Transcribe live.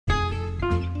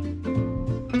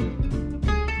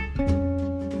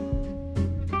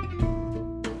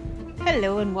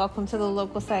Hello and welcome to the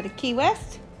local side of Key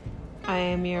West. I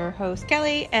am your host,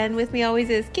 Kelly, and with me always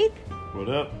is Keith. What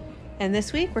up? And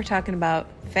this week we're talking about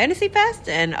Fantasy Fest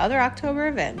and other October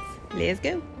events. Let's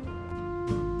go.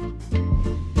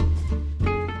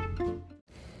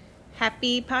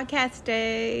 Happy Podcast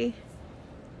Day.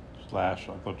 Slash,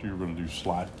 I thought you were going to do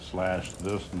slash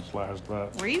this and slash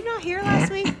that. Were you not here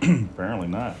last week? Apparently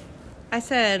not. I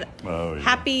said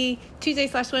happy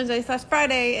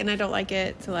Tuesday/Wednesday/Friday, and I don't like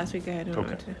it. So last week I had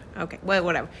to. Okay, well,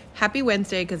 whatever. Happy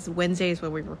Wednesday, because Wednesday is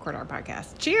when we record our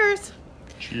podcast. Cheers.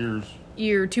 Cheers.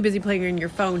 You're too busy playing on your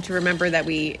phone to remember that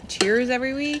we cheers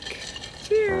every week.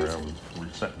 Cheers. Sorry, I was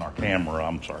resetting our camera.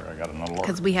 I'm sorry, I got another alert.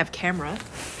 Because we have camera.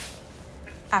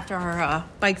 After our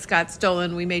bikes got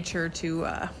stolen, we made sure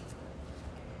to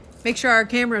make sure our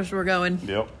cameras were going.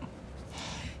 Yep.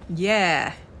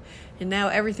 Yeah. And now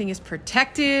everything is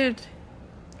protected.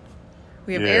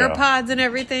 We have AirPods and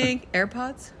everything.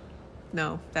 AirPods?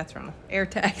 No, that's wrong.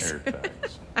 AirTags.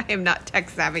 AirTags. I am not tech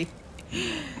savvy.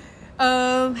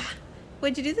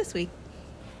 What'd you do this week?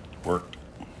 Worked.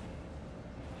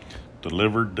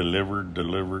 Delivered,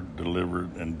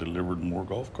 and delivered more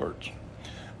golf carts.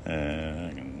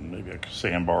 And maybe a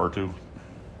sandbar or two.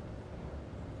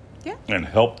 Yeah. And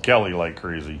helped Kelly like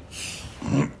crazy.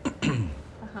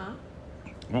 Uh-huh.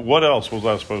 What else was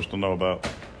I supposed to know about?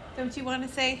 Don't you want to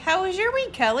say, how was your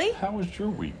week, Kelly? How was your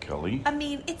week, Kelly? I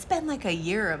mean, it's been like a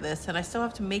year of this, and I still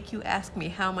have to make you ask me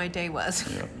how my day was.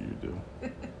 Yeah, you do.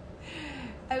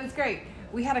 It was great.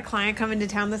 We had a client come into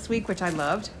town this week, which I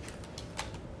loved.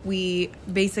 We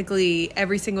basically,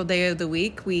 every single day of the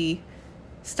week, we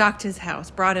stocked his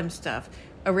house, brought him stuff,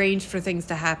 arranged for things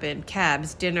to happen,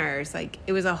 cabs, dinners. Like,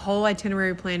 it was a whole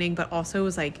itinerary planning, but also it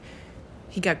was like,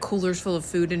 he got coolers full of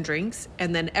food and drinks,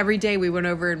 and then every day we went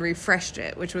over and refreshed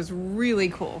it, which was really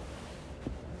cool.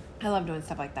 I love doing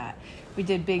stuff like that. We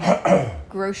did big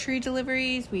grocery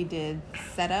deliveries. We did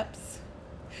setups.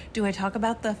 Do I talk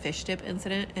about the fish dip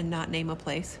incident and not name a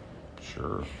place?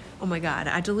 Sure. Oh my God.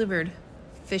 I delivered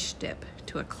fish dip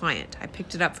to a client. I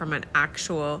picked it up from an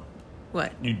actual,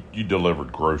 what? You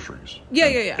delivered groceries. Yeah.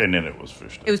 And then it was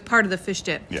fish dip. It was part of the fish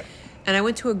dip. Yeah. And I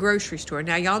went to a grocery store.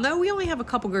 Now, y'all know we only have a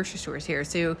couple grocery stores here,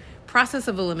 so process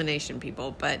of elimination,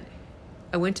 people. But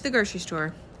I went to the grocery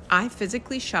store. I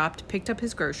physically shopped, picked up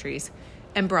his groceries,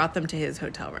 and brought them to his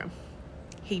hotel room.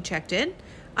 He checked in.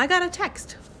 I got a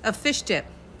text of fish dip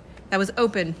that was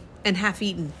open and half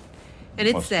eaten. And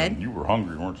it said... You were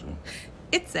hungry, weren't you?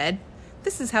 It said,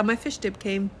 this is how my fish dip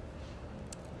came.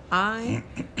 I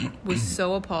was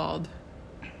so appalled.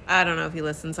 I don't know if he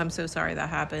listens. I'm so sorry that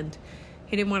happened.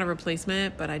 He didn't want a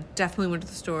replacement, but I definitely went to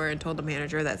the store and told the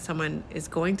manager that someone is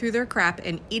going through their crap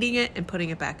and eating it and putting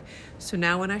it back. So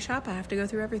now when I shop, I have to go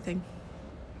through everything.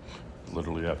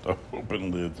 Literally have to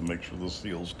open lids to make sure the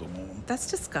seal's still on. That's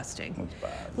disgusting. That's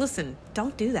bad. Listen,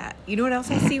 don't do that. You know what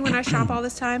else I see when I shop all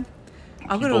this time?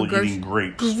 I'll go to a People eating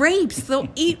grapes. Grapes. They'll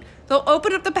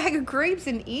open up the bag of grapes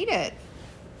and eat it.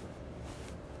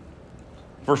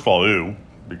 First of all, ew,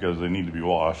 because they need to be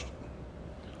washed.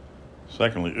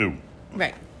 Secondly, ew.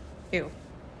 Right. Ew.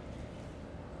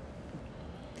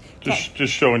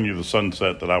 Just showing you the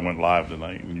sunset that I went live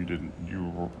tonight, and you didn't.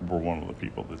 You were one of the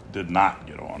people that did not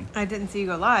get on. I didn't see you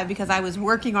go live because I was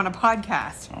working on a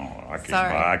podcast. Oh,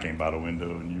 Sorry. I came by the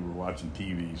window, and you were watching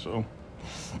TV. So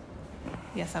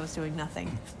Yes, I was doing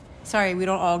nothing. Sorry, we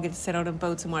don't all get to sit out on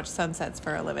boats and watch sunsets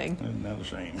for a living. isn't that a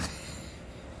shame?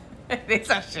 It's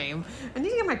a shame. I need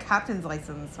to get my captain's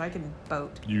license so I can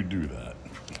boat. You do that.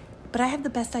 But I have the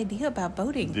best idea about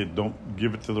boating. Don't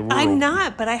give it to the world. I'm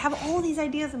not, but I have all these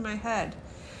ideas in my head.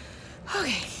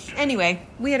 Okay. Anyway,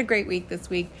 we had a great week this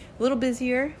week. A little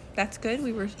busier. That's good.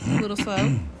 We were a little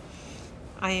slow.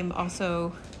 I am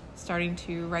also starting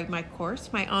to write my course,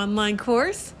 my online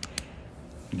course.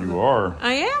 You are.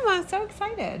 I am. I'm so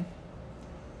excited.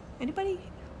 Anybody?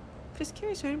 Just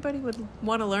curious if anybody would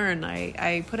want to learn.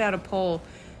 I put out a poll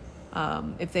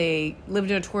if they lived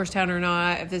in a tourist town or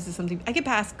not, if this is something... I get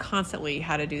asked constantly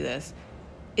how to do this.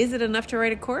 Is it enough to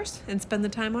write a course and spend the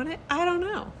time on it? I don't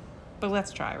know. But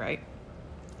let's try, right?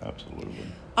 Absolutely.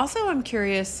 Also, I'm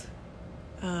curious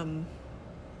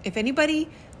if anybody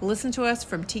listened to us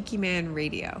from Tiki Man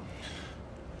Radio.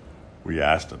 We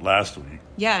asked it last week.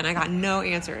 Yeah, and I got no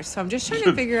answers. So I'm just trying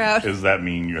to figure out... Does that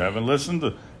mean you haven't listened?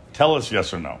 Tell us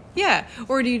yes or no. Yeah,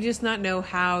 or do you just not know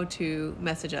how to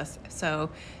message us? So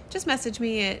just message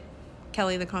me at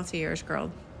Kelly the Concierge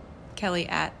Girl, Kelly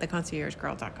at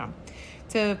theconciergegirl.com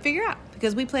to figure out.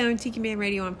 Because we play on Tiki Man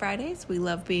Radio on Fridays. We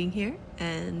love being here.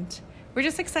 And we're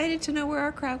just excited to know where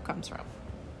our crowd comes from.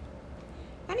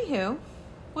 Anywho,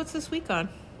 what's this week on?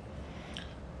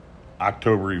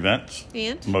 October events.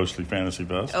 And? Mostly Fantasy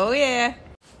Fest. Oh, yeah.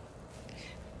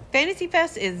 Fantasy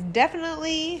Fest is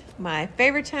definitely my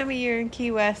favorite time of year in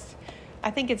Key West. I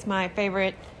think it's my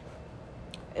favorite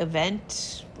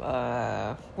event,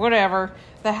 whatever,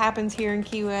 that happens here in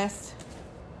Key West.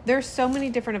 There's so many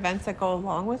different events that go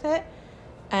along with it,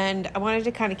 and I wanted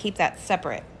to kind of keep that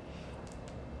separate.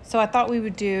 So I thought we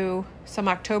would do some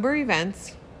October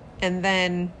events and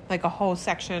then like a whole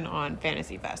section on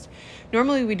Fantasy Fest.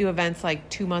 Normally we do events like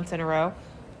 2 months in a row,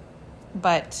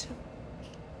 but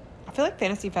I feel like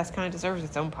Fantasy Fest kind of deserves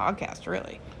its own podcast,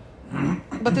 really.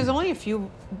 But there's only a few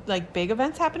like big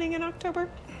events happening in October.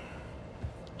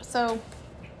 So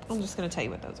I'm just going to tell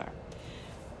you what those are.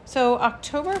 So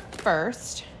October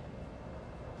 1st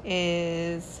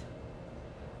is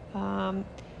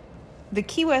the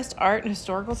Key West Art and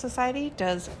Historical Society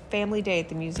does Family Day at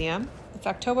the museum. It's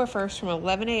October 1st from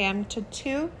 11 a.m. to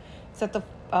 2. It's at the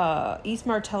East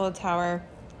Martello Tower.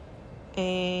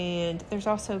 And there's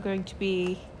also going to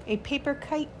be a paper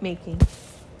kite making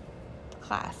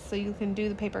class. So you can do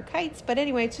the paper kites. But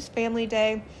anyway, it's just Family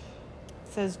Day.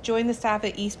 It says, join the staff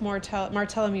at East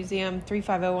Martello Museum,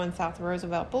 3501 South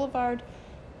Roosevelt Boulevard.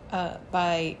 That's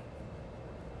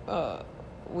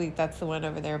the one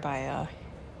over there by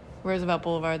Roosevelt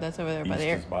Boulevard. That's over there by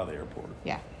the East is by the airport.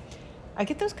 Yeah. I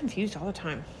get those confused all the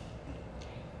time.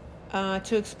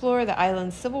 To explore the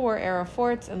island's Civil War era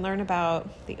forts and learn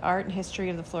about the art and history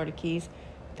of the Florida Keys,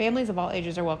 families of all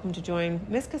ages are welcome to join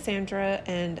Miss Cassandra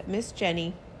and Miss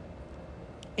Jenny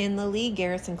in the Lee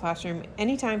Garrison classroom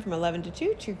anytime from 11 to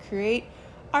 2 to create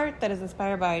art that is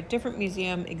inspired by a different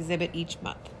museum exhibit each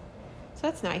month. So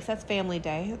that's nice. That's Family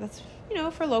Day. That's,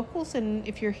 for locals, and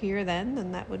if you're here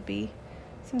then that would be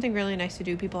something really nice to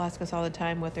do. People ask us all the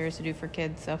time what there is to do for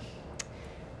kids, so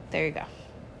there you go.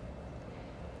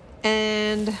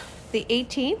 And the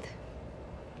 18th,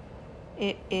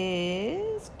 it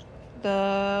is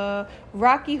the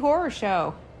Rocky Horror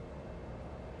Show.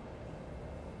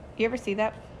 You ever see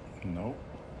that? No.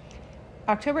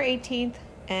 October 18th,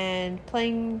 and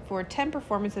playing for 10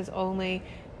 performances only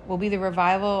will be the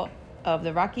revival of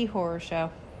the Rocky Horror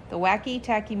Show. The wacky,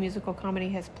 tacky musical comedy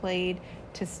has played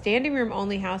to standing room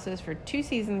only houses for 2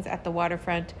 seasons at the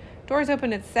waterfront. Doors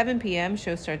open at 7 p.m.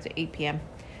 Show starts at 8 p.m.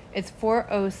 It's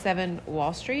 407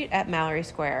 Wall Street at Mallory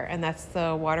Square, and that's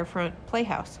the Waterfront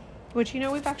Playhouse, which,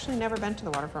 we've actually never been to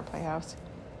the Waterfront Playhouse.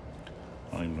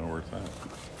 I don't even know where it's at.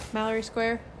 Mallory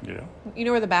Square? Yeah. You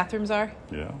know where the bathrooms are?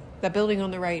 Yeah. That building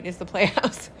on the right is the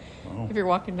Playhouse. Oh. If you're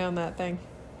walking down that thing.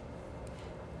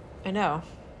 I know.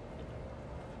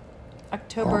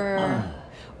 October...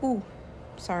 Ooh,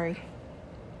 sorry.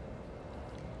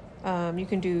 You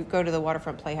can go to the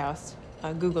Waterfront Playhouse.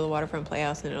 Google the Waterfront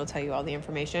Playhouse, and it'll tell you all the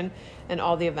information and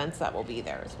all the events that will be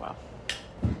there as well.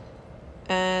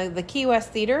 The Key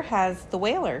West Theater has the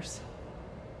Whalers.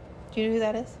 Do you know who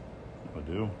that is? I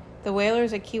do. The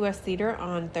Whalers at Key West Theater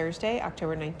on Thursday,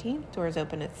 October 19th. Doors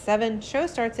open at 7. Show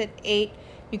starts at 8.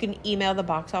 You can email the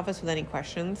box office with any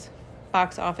questions.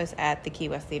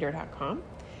 boxoffice@thekeywesttheater.com.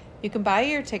 You can buy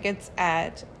your tickets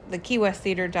at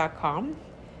thekeywesttheater.com.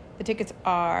 The tickets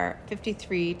are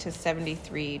 $53 to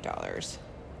 $73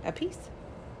 a piece.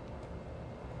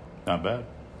 Not bad.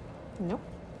 Nope.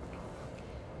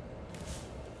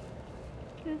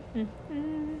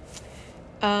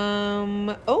 On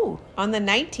the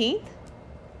 19th,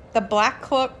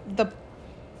 the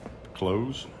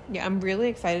Close? Yeah, I'm really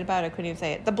excited about it. I couldn't even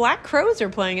say it. The Black Crows are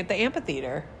playing at the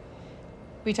amphitheater.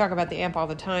 We talk about the amp all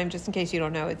the time. Just in case you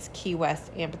don't know, it's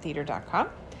keywestamphitheater.com.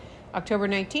 October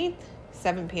 19th,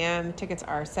 7 p.m. Tickets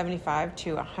are $75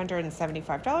 to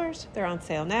 $175. They're on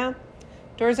sale now.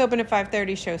 Doors open at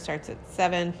 5:30. Show starts at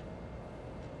 7.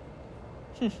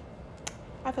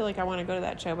 I feel like I want to go to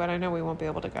that show, but I know we won't be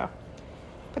able to go.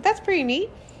 But that's pretty neat.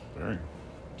 Very.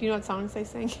 Do you know what songs they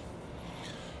sing?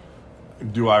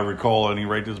 Do I recall any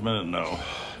right this minute? No.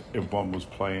 If one was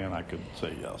playing, I could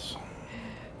say yes.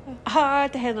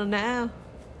 Hard to handle now.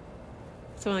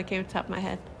 It's the one that came to the top of my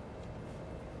head.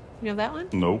 You know that one?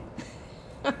 Nope.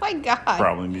 Oh my God.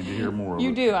 Probably need to hear more of it.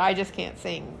 You do. I just can't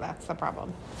sing. That's the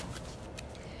problem.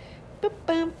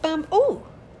 Ooh.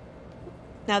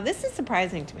 Now this is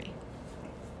surprising to me.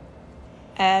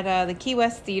 At the Key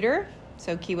West Theater,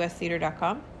 so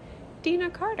keywesttheater.com, Dina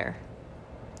Carter.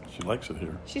 She likes it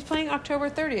here. She's playing October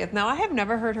 30th. Now, I have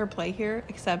never heard her play here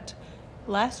except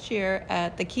last year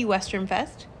at the Key Western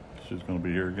Fest. She's going to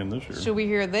be here again this year. She'll be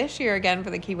here this year again for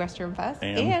the Key Western Fest.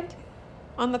 And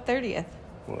on the 30th.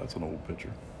 Well, that's an old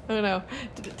picture. I don't know.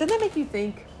 Doesn't that make you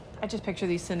think? I just picture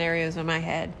these scenarios in my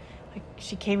head. Like,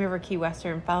 she came here for Key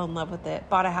Western, fell in love with it,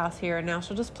 bought a house here, and now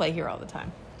she'll just play here all the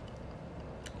time.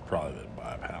 probably didn't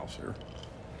buy a house here.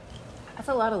 That's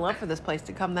a lot of love for this place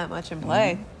to come that much and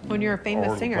play when you're a famous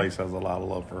Or singer. the place has a lot of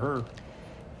love for her.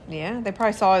 Yeah, they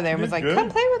probably saw her there and was Did like, good. come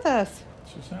play with us.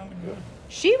 She sounded good.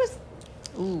 She was,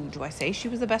 do I say she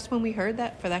was the best when we heard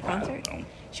that for that I concert? don't know.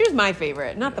 She was my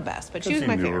favorite. Not the best, but she was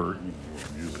my favorite.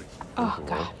 Music. Oh,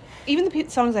 God. Even the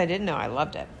songs I didn't know, I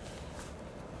loved it.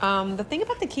 The thing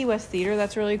about the Key West Theater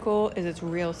that's really cool is it's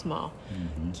real small.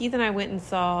 Mm-hmm. Keith and I went and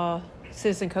saw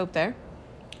Citizen Cope there.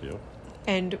 Yep.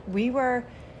 And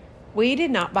we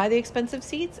did not buy the expensive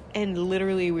seats. And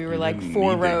literally we were You like didn't 4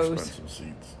 need the rows. expensive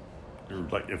seats.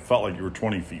 It felt like you were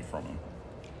 20 feet from him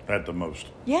at the most.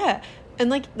 Yeah. And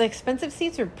like the expensive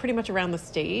seats are pretty much around the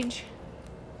stage.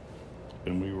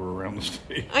 And we were around the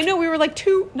stage. I know we were like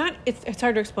it's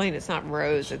hard to explain. It's not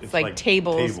rows. It's like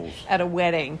tables at a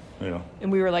wedding. Yeah.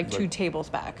 And we were like 2 tables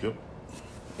back. Yep.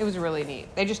 It was really neat.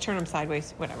 They just turn them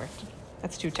sideways. Whatever.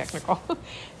 That's too technical.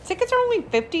 Tickets are only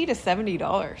 $50 to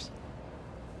 $70.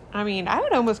 I mean, I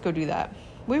would almost go do that.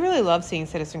 We really love seeing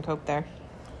Citizen Cope there.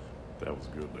 That was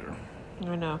good there.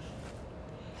 I know.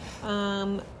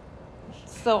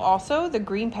 So also the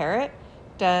Green Parrot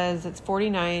does its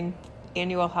 49th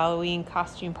annual Halloween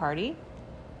costume party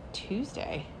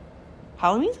Tuesday.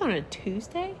 Halloween's on a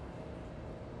Tuesday?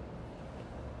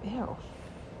 Ew.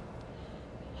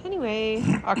 Anyway,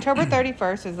 October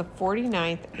 31st is the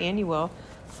 49th annual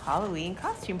Halloween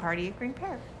costume party at Green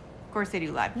Parrot. Of course, they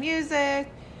do live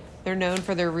music. They're known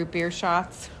for their root beer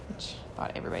shots, which I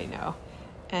thought everybody know.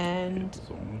 And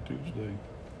It's on a Tuesday.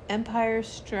 Empire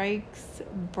Strikes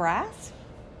Brass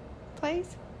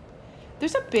plays.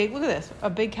 There's look at this, a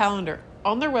big calendar.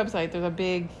 On their website, there's a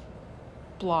big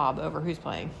blob over who's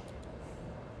playing.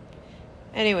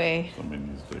 Anyway. Somebody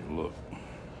needs to take a look.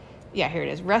 Yeah, here it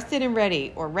is. Rested and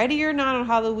Ready, or Ready or Not on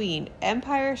Halloween,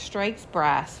 Empire Strikes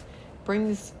Brass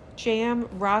brings jam,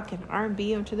 rock, and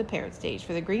R&B onto the Parrot stage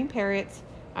for the Green Parrots.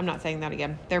 I'm not saying that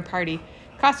again. Their party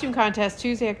costume contest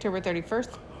Tuesday, October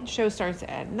 31st. Show starts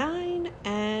at 9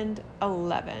 and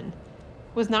 11.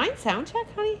 Was 9 sound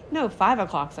check, honey? No, 5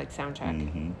 o'clock's like sound check.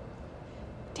 Mm-hmm.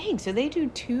 Dang, so they do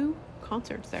 2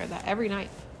 concerts there every night.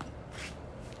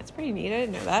 That's pretty neat. I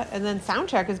didn't know that. And then sound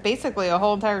check is basically a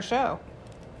whole entire show.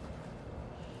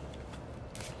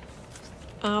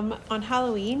 On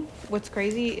Halloween, what's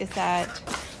crazy is that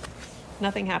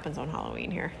nothing happens on Halloween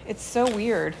here. It's so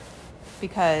weird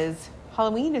because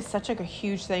Halloween is such like a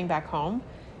huge thing back home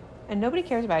and nobody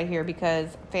cares about it here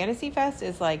because Fantasy Fest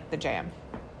is like the jam.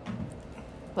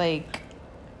 Like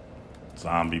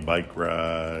Zombie bike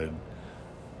ride,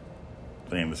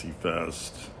 Fantasy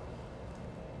Fest,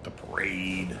 the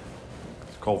parade.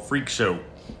 It's called Freak Show.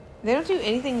 they don't do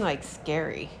anything like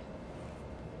scary.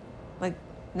 Like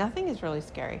nothing is really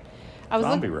scary.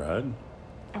 Zombie ride.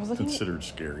 I was looking Considered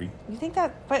scary. You think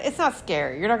that, but it's not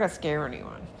scary. You're not going to scare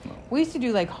anyone. No. We used to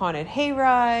do like haunted hay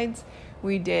rides.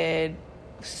 We did,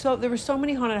 there were so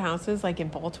many haunted houses like in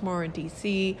Baltimore and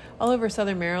DC, all over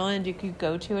Southern Maryland you could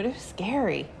go to it. It was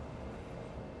scary.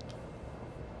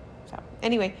 So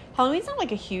anyway, Halloween's not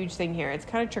like a huge thing here. It's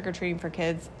kind of trick-or-treating for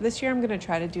kids. This year I'm going to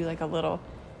try to do like a little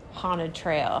haunted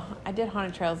trail. I did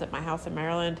haunted trails at my house in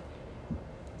Maryland.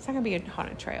 It's not going to be a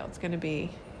haunted trail. It's going to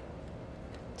be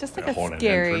just like a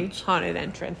scary haunted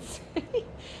entrance.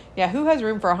 Yeah, who has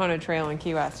room for a haunted trail in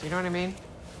Key West? You know what I mean?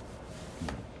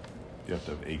 You have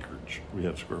to have acreage. We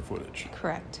have square footage.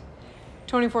 Correct.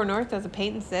 24 North does a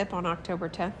paint and sip on October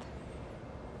 10th.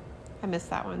 I missed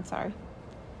that one, sorry.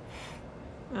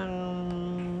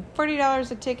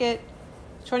 $40 a ticket.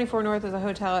 24 North is a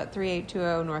hotel at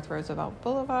 3820 North Roosevelt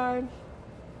Boulevard.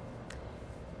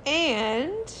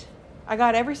 And I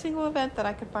got every single event that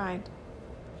I could find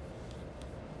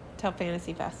till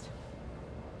Fantasy Fest.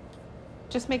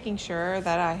 Just making sure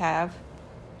that I have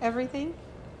everything.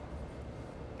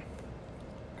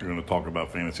 You're going to talk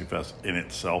about Fantasy Fest in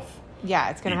itself. Yeah,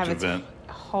 it's going to have its event.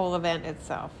 whole event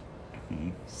itself.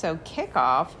 Mm-hmm. So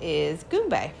kickoff is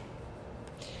Goombay.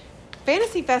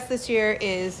 Fantasy Fest this year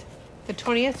is the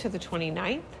 20th to the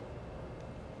 29th.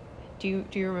 Do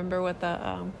you remember what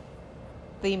the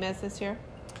theme is this year?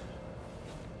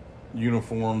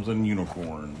 Uniforms and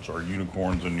unicorns, or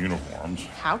unicorns and uniforms.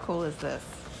 How cool is this?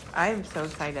 I am so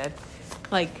excited.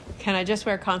 Like, can I just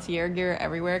wear concierge gear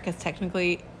everywhere? Because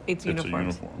technically it's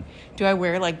uniforms. A uniform. Do I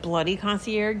wear like bloody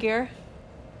concierge gear?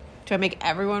 Do I make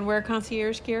everyone wear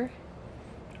concierge gear?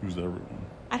 Who's everyone?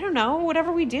 I don't know.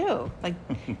 Whatever we do. Like,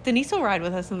 Denise will ride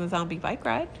with us on the zombie bike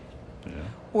ride. Yeah.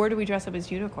 Or do we dress up as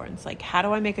unicorns? Like, how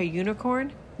do I make a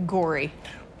unicorn gory?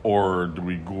 Or do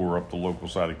we gore up the local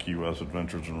side of Key West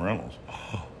Adventures and Rentals?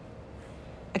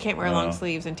 I can't wear long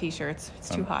sleeves and t-shirts. It's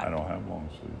too hot. I don't have long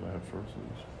sleeves. I have short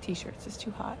sleeves. T-shirts. It's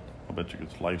too hot. I bet you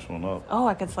could slice one up. Oh,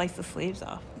 I could slice the sleeves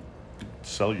off.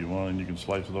 Sell you one, and you can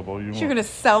slice it up all you want. You're going to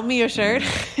sell me a shirt?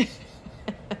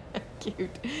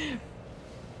 Cute.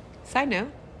 Side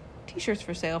note, t-shirts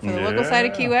for sale for the local side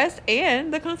of Key West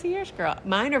and the Concierge Girl.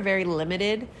 Mine are very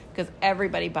limited because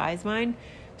everybody buys mine.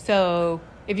 So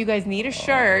if you guys need a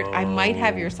shirt, I might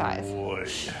have your size. Boy.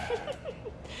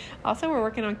 Also, we're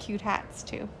working on cute hats,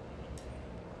 too.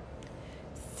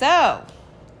 So.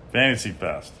 Fantasy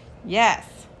Fest. Yes.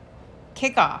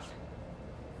 Kickoff.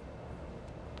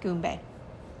 Goombay.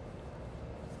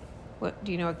 What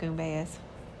do you know what Goombay is?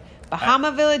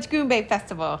 Bahama Village Goombay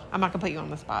Festival. I'm not going to put you on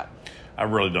the spot. I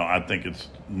really don't. I think it's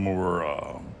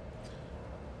more...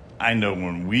 I know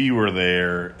when we were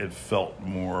there, it felt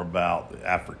more about the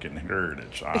African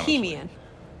heritage, honestly. Bohemian.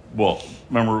 Well,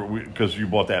 remember, because you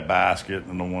bought that basket,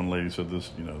 and the one lady said,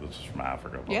 this is from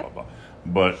Africa, blah, blah, blah.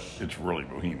 But it's really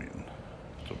Bohemian.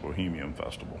 It's a Bohemian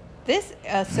festival. This,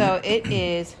 so it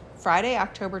is Friday,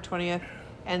 October 20th,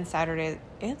 and Saturday,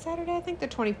 I think the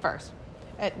 21st,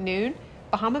 at noon,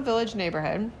 Bahama Village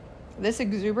neighborhood. This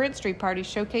exuberant street party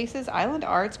showcases island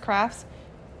arts, crafts,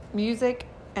 music,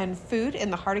 and food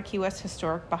in the heart of Key West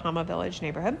historic Bahama Village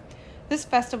neighborhood. This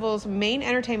festival's main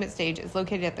entertainment stage is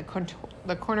located at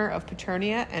the corner of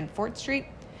Petronia and Fort Street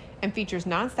and features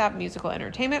nonstop musical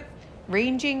entertainment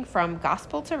ranging from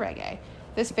gospel to reggae.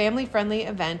 This family-friendly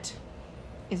event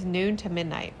is noon to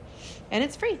midnight, and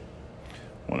it's free.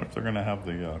 I wonder if they're going to have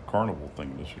the carnival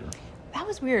thing this year. That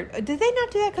was weird. Did they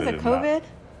not do that because of COVID?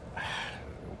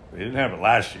 They didn't have it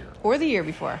last year. Or the year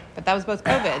before, but that was both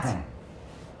COVIDs.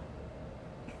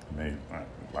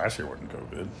 Last year wasn't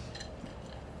COVID.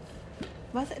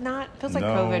 Was it not? Feels like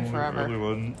COVID forever. It really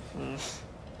wasn't.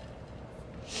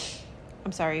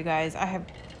 I'm sorry, you guys. I have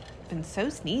been so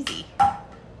sneezy.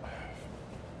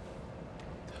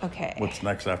 Okay. What's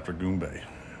next after Goombay?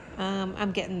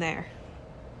 I'm getting there.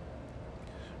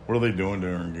 What are they doing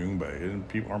during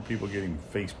Goombay? Aren't people getting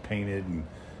face painted and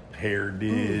hair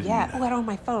did? Yeah. Oh, I don't have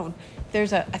my phone.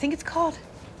 There's I think it's called,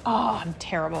 I'm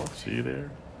terrible. See you there?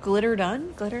 Glitter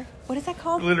Done? Glitter? What is that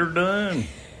called? Glitter Done.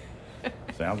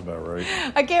 Sounds about right.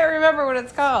 I can't remember what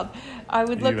it's called. I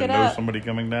would look it up. You even know somebody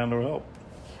coming down to help.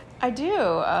 I do.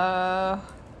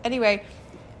 Anyway,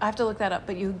 I have to look that up.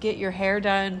 But you get your hair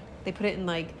done. They put it in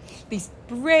like these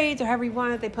braids or however you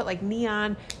want it. They put like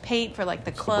neon paint for like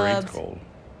the clubs. What's the braids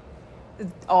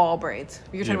called? All braids.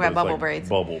 You're talking about bubble braids.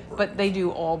 Bubble braids. But they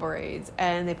do all braids.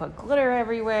 And they put glitter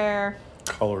everywhere.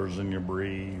 Colors in your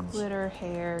braids. Glitter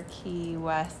Hair Key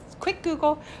West. Quick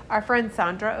Google. Our friend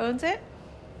Sandra owns it.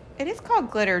 It is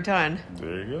called Glitter Done.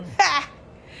 There you go.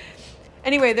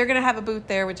 Anyway, they're going to have a booth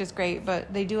there, which is great.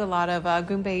 But they do a lot of...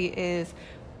 Goombay is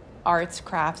arts,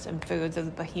 crafts, and foods of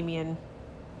the Bohemian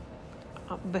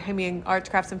arts,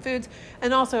 crafts, and foods.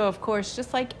 And also, of course,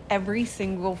 just like every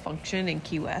single function in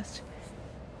Key West,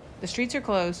 the streets are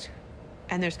closed.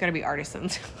 And there's going to be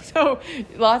artisans. So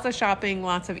lots of shopping,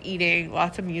 lots of eating,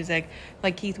 lots of music.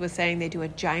 Like Keith was saying, they do a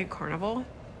giant carnival.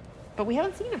 But we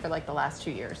haven't seen it for like the last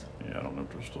 2 years. Yeah, I don't know if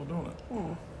they're still doing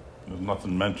it. There's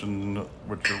nothing mentioned in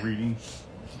what you're reading.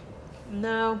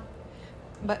 No.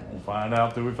 But we'll find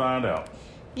out till we find out.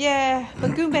 Yeah,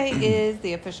 but Goombay is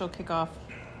the official kickoff.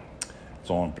 It's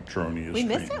on Petronia Street. We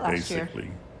missed it last year.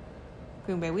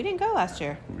 Goombay, we didn't go last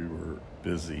year. We were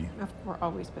busy. We're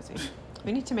always busy.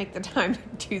 We need to make the time to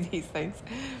do these things.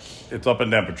 It's up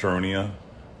and down Petronia,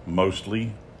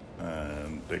 mostly.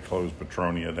 And they close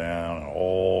Petronia down, and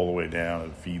all the way down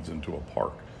it feeds into a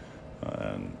park.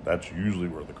 And that's usually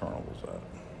where the carnival's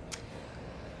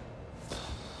at.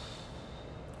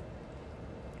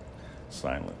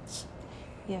 Silence.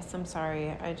 Yes, I'm sorry.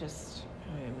 I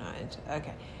am not into...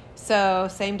 Okay. So,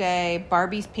 same day,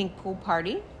 Barbie's Pink Pool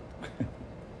Party.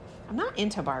 I'm not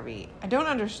into Barbie. I don't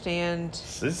understand.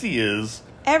 Sissy is.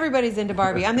 Everybody's into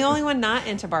Barbie. I'm the only one not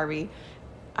into Barbie.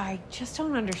 I just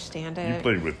don't understand it. You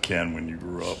played with Ken when you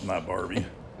grew up, not Barbie.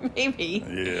 Maybe.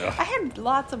 Yeah. I had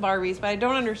lots of Barbies, but I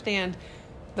don't understand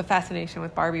the fascination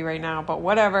with Barbie right now. But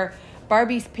whatever.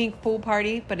 Barbie's Pink Pool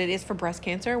Party, but it is for breast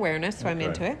cancer awareness, so I'm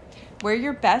into it. Wear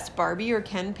your best Barbie or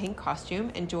Ken pink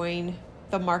costume and join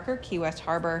the Marker Key West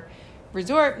Harbor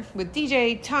Resort with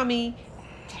DJ Tommy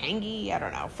Tangy, I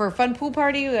don't know, for a fun pool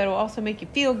party that'll also make you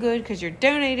feel good because you're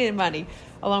donating money.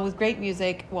 Along with great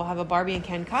music, we'll have a Barbie and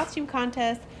Ken costume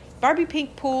contest, Barbie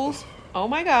pink pools. Oh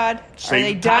my God, are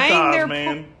they dyeing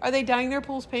their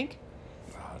pools pink?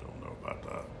 I don't know about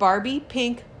that. Barbie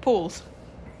pink pools.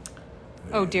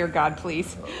 Oh dear God,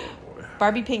 please. Oh, boy.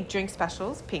 Barbie pink drink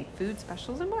specials, pink food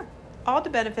specials, and more. all to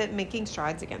benefit making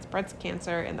strides against breast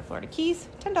cancer in the Florida Keys.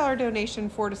 $10 donation,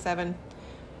 4 to 7.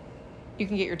 You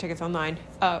can get your tickets online.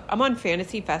 I'm on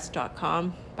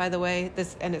fantasyfest.com, by the way.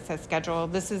 And it says schedule.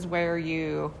 This is where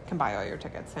you can buy all your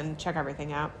tickets and check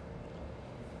everything out.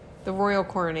 The Royal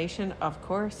Coronation, of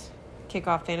course. Kick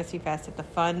off Fantasy Fest at the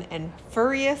Fun and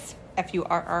Furious,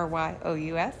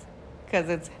 Furryous, because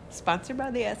it's sponsored by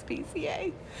the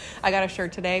SPCA. I got a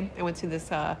shirt today. I went to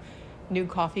this new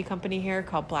coffee company here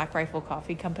called Black Rifle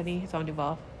Coffee Company. It's on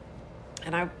Duval.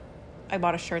 And I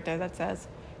bought a shirt there that says,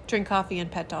 drink coffee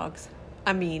and pet dogs.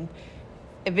 I mean,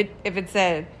 if it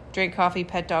said, drink coffee,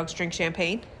 pet dogs, drink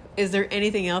champagne, is there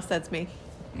anything else that's me?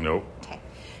 Nope. Okay.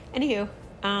 Anywho,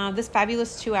 this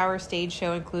fabulous 2-hour stage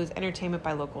show includes entertainment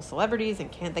by local celebrities and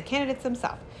the candidates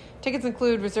themselves. Tickets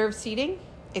include reserved seating,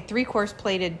 a 3-course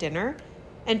plated dinner,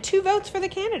 and 2 votes for the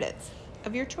candidates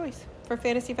of your choice for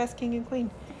Fantasy Fest King and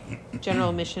Queen. General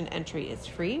admission entry is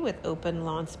free with open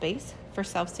lawn space for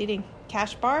self-seating.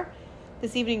 Cash bar.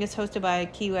 This evening is hosted by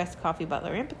Key West Coffee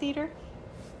Butler Amphitheater.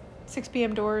 6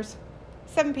 p.m. doors,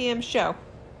 7 p.m. show.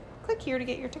 Click here to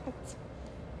get your tickets.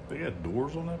 They got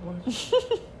doors on that place?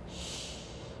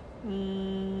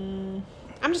 I'm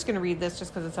just going to read this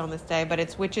just because it's on this day, but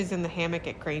it's Witches in the Hammock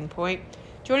at Crane Point.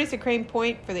 Join us at Crane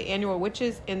Point for the annual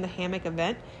Witches in the Hammock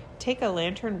event. Take a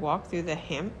lantern walk through the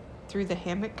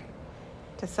hammock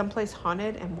to someplace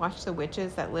haunted and watch the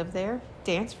witches that live there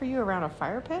dance for you around a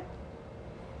fire pit.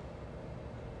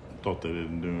 Thought they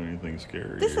didn't do anything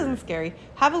scary. This isn't scary.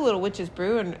 Have a little witch's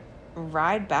brew and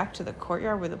ride back to the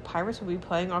courtyard where the pirates will be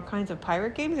playing all kinds of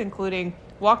pirate games, including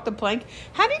Walk the Plank.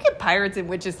 How do you get pirates and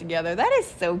witches together? That is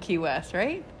so Key West,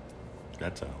 right?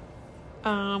 That's how.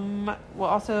 We'll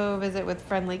also visit with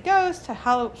Friendly Ghost.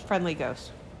 Friendly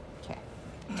Ghost. Okay.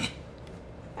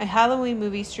 A Halloween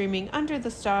movie streaming under the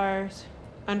stars,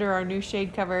 under our new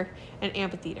shade cover, and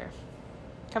amphitheater.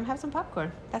 Come have some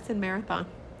popcorn. That's in Marathon.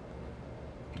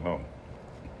 Oh.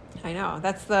 I know.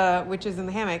 That's the Witches in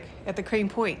the Hammock at the Crane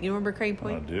Point. You remember Crane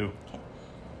Point? I do. Okay.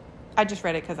 I just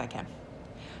read it because I can.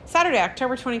 Saturday,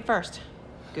 October 21st.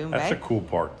 Goom That's Bay. a cool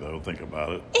park, though. Think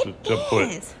about it. It to put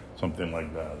is. something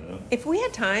like that in. If we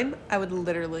had time, I would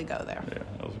literally go there. Yeah,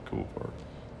 that was a cool park.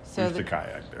 So we used to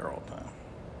kayak there all the time.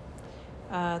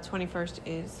 21st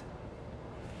is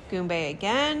Goom Bay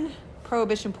again.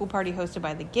 Prohibition pool party hosted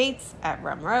by the Gates at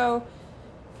Rum Row.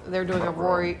 They're doing a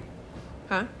Rory...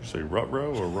 Huh? You say rut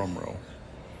row or rum row?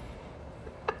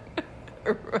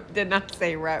 Did not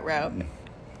say Rut Row.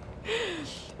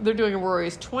 They're doing a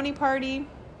Rory's 20 party.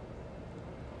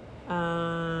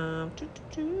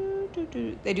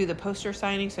 They do the poster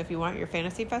signing, so if you want your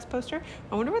Fantasy Fest poster.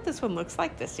 I wonder what this one looks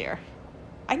like this year.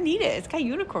 I need it. It's got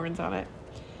unicorns on it.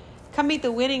 Come meet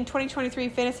the winning 2023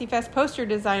 Fantasy Fest poster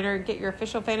designer and get your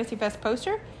official Fantasy Fest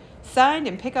poster signed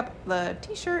and pick up the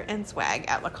t-shirt and swag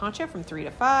at La Concha from 3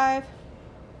 to 5.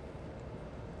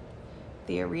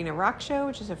 The Arena Rock Show,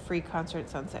 which is a free concert at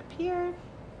Sunset Pier.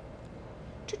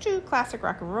 Choo-choo, classic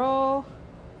rock and roll.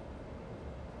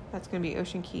 That's going to be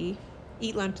Ocean Key.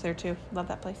 Eat lunch there, too. Love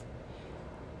that place.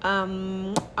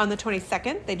 On the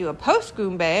 22nd, they do a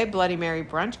post-Goom Bay Bloody Mary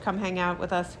brunch. Come hang out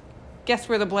with us. Guess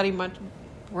where the Bloody Mary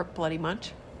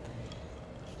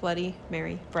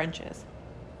brunch is.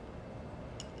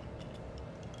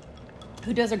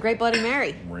 Who does a great Bloody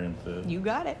Mary? Ramshead. You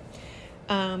got it.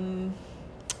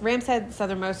 Ramshead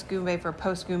Southernmost Goom Bay for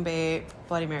post-Goom Bay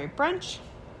Bloody Mary brunch.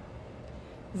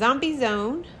 Zombie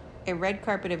Zone, a red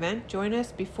carpet event. Join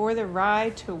us before the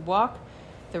ride to walk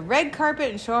the red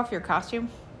carpet and show off your costume.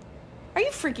 Are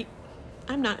you freaking...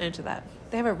 I'm not into that.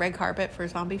 They have a red carpet for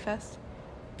Zombie Fest?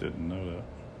 Didn't know that.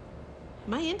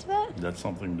 Am I into that? That's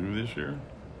something new this year?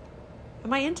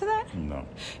 Am I into that? No.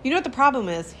 You know what the problem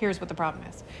is? Here's what the problem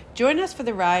is. Join us for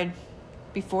the ride,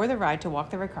 before the ride, to walk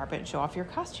the red carpet and show off your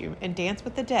costume and dance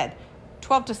with the dead.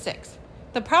 12 to 6.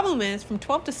 The problem is, from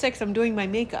 12 to 6, I'm doing my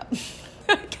makeup.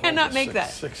 I cannot make that.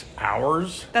 6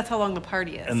 hours? That's how long the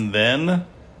party is. And then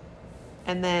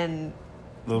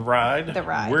the ride? The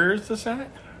ride. Where is this at?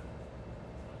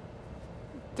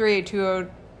 3820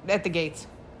 at the Gates.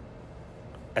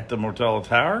 At the Motella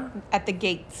Tower? At the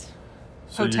Gates.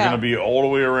 So Hotel. you're going to be all the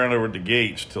way around over at the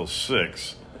Gates till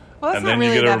 6. Well, that's and not then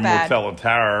really you get over that bad. Motella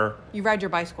Tower. You ride your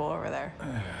bicycle over there.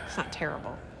 It's not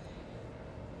terrible.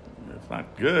 It's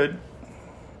not good.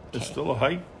 It's Okay. still a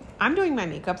hike. I'm doing my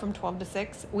makeup from 12 to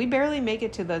 6. We barely make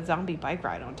it to the zombie bike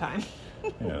ride on time.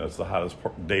 Yeah, that's the hottest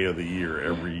day of the year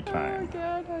every Oh, time.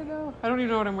 God, I know. I don't even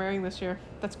know what I'm wearing this year.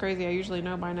 That's crazy. I usually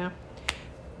know by now.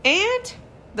 And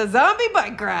the zombie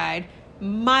bike ride.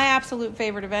 My absolute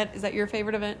favorite event. Is that your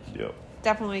favorite event? Yep.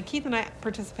 Definitely. Keith and I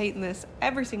participate in this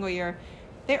every single year.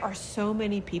 There are so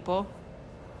many people.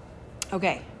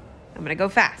 Okay, I'm going to go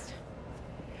fast.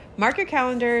 Mark your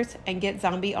calendars and get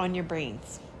zombie on your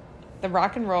brains. The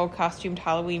rock and roll costumed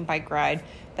Halloween bike ride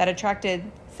that attracted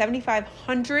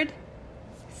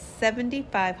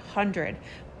 7,500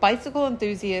 bicycle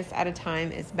enthusiasts at a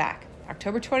time is back.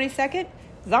 October 22nd,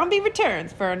 Zombie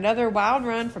returns for another wild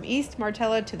run from East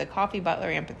Martella to the Coffee Butler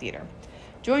Amphitheater.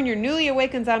 Join your newly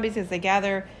awakened zombies as they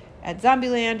gather at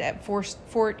Zombieland at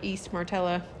Fort East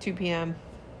Martella, 2 p.m.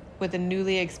 with a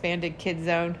newly expanded kids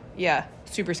zone. Yeah,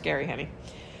 super scary, honey.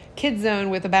 Kids zone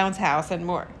with a bounce house and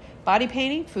more. Body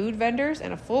painting, food vendors,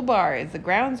 and a full bar is the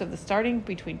grounds of the starting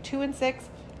between 2 and 6.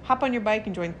 Hop on your bike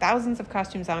and join thousands of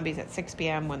costume zombies at 6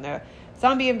 p.m. when the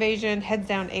zombie invasion heads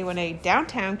down A1A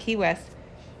downtown Key West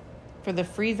for the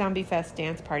free Zombie Fest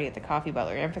dance party at the Coffee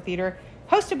Butler Amphitheater,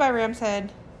 hosted by Ram's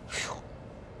Head.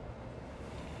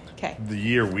 Okay. The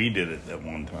year we did it at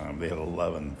one time, they had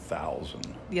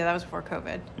 11,000. Yeah, that was before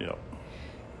COVID. Yep.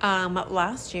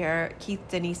 Last year, Keith,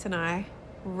 Denise, and I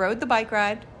rode the bike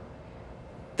ride.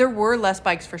 There were less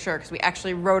bikes for sure because we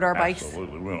actually rode our bikes.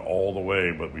 Absolutely. We went all the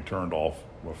way, but we turned off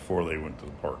before they went to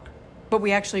the park. But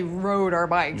we actually rode our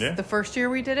bikes. Yeah. The first year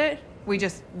we did it, we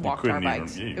just walked our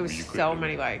bikes. It was so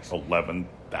many bikes.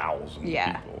 11,000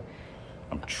 Yeah. people.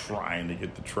 I'm trying to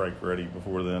get the trike ready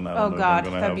before then. I Oh, don't know God, if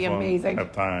I'm gonna that'd be have fun, amazing.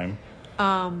 Have time.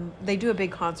 They do a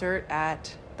big concert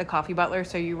at the Coffee Butler,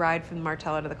 so you ride from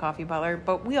Martella to the Coffee Butler.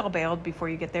 But we all bailed before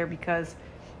you get there because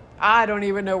I don't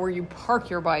even know where you park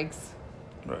your bikes.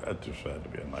 It just had to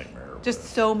be a nightmare. Just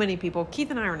so many people. Keith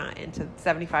and I are not into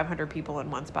 7,500 people in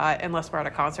one spot unless we're at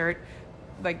a concert,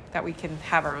 like that we can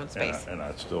have our own space. And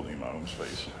I still need my own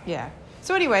space. Yeah.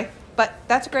 So anyway, but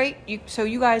that's great. So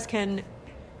you guys can,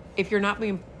 if you're not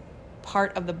being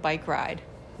part of the bike ride,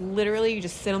 literally you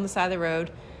just sit on the side of the road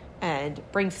and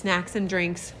bring snacks and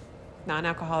drinks,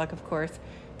 non-alcoholic of course,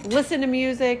 listen to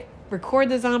music, record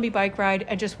the zombie bike ride,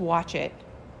 and just watch it.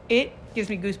 It gives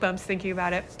me goosebumps thinking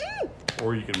about it.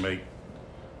 Or you can make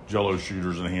Jell-O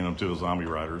shooters and hand them to the zombie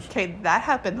riders. Okay, that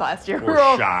happened last year. Or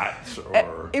shots.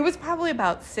 Or It was probably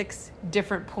about 6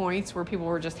 different points where people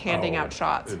were just handing out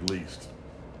shots. At least.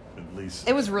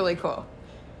 It was really cool.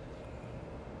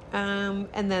 And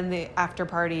then the after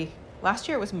party. Last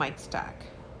year it was Mike Stack.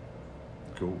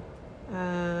 Cool.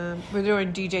 We're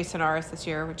doing DJ Sonaris this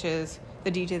year, which is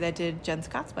the DJ that did Jen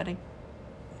Scott's wedding.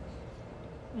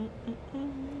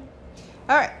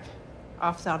 All right.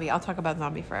 Off zombie. I'll talk about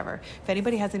zombie forever. If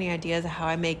anybody has any ideas of how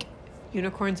I make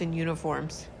unicorns in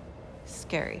uniforms,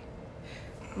 scary.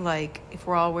 Like if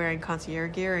we're all wearing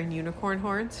concierge gear and unicorn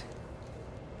horns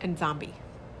and zombie.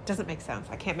 Doesn't make sense.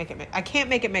 I can't make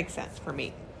it make sense for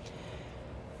me.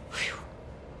 Whew.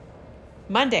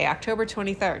 Monday, October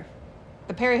 23rd.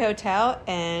 The Perry Hotel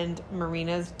and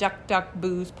Marina's Duck Duck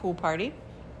Booze pool party.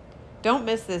 Don't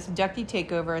miss this ducky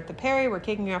takeover at the Perry. We're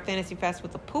kicking off Fantasy Fest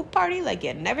with a pool party like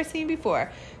you've never seen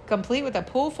before. Complete with a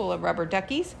pool full of rubber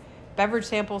duckies, beverage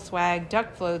sample swag,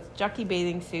 duck floats, ducky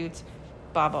bathing suits,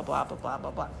 blah, blah, blah, blah, blah,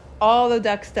 blah, blah. All the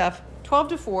duck stuff. 12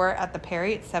 to 4 at the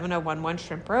Perry at 7011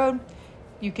 Shrimp Road.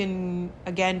 You can,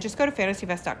 again, just go to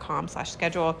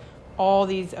fantasyfest.com/schedule. All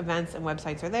these events and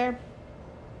websites are there.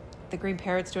 The Green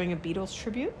Parrot's doing a Beatles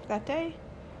tribute that day.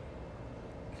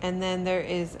 And then there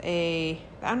is I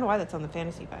don't know why that's on the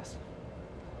Fantasy Fest.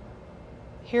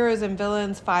 Heroes and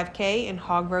Villains 5K and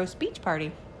Hog Roast Beach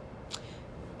Party.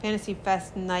 Fantasy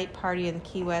Fest night party in the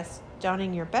Key West,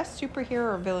 donning your best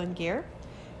superhero or villain gear,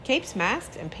 capes,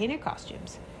 masks, and painted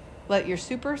costumes. Let your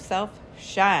super self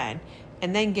shine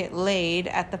and then get laid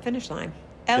at the finish line.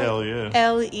 Hell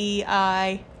yeah.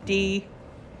 LEID.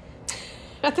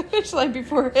 At the finish line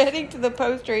before heading to the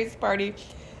post-race party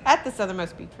at the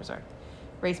Southernmost Beach Resort.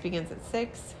 Race begins at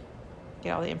 6.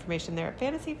 Get all the information there at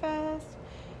Fantasy Fest.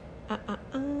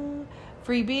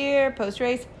 Free beer,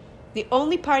 post-race. The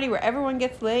only party where everyone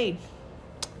gets laid.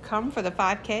 Come for the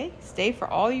 5K. Stay for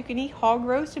all you can eat hog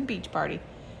roast and beach party.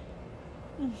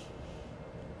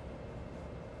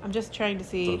 I'm just trying to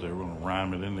see. So they were going to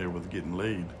rhyme it in there with getting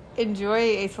laid. Enjoy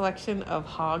a selection of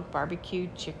hog barbecue,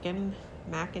 chicken,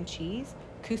 mac and cheese,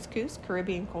 couscous,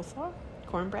 Caribbean coleslaw,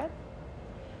 cornbread.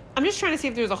 I'm just trying to see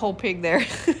if there's a whole pig there.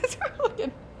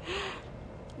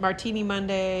 Martini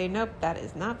Monday. Nope, that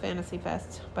is not Fantasy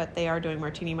Fest, but they are doing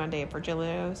Martini Monday at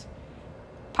Virgilio's.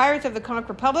 Pirates of the Conch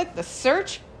Republic, the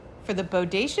search for the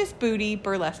Bodacious Booty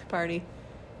burlesque party.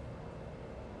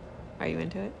 Are you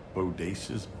into it?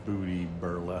 Bodacious Booty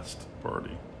Burlesque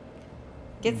Party.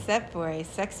 Get set for a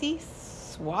sexy,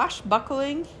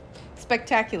 swashbuckling,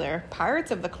 spectacular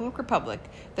Pirates of the Conch Republic.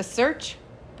 The search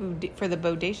for the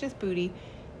Bodacious Booty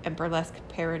and burlesque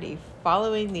parody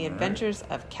following the adventures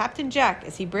of Captain Jack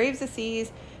as he braves the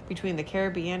seas between the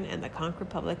Caribbean and the Conch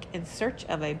Republic in search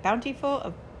of a bountiful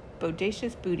of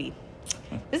bodacious booty.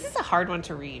 This is a hard one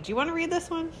to read. Do you want to read this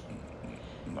one?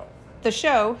 No. The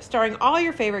show, starring all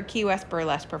your favorite Key West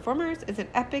burlesque performers, is an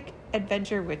epic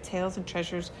adventure with tales and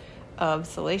treasures of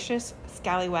salacious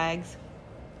scallywags.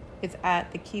 It's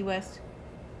at the Key West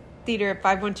Theater at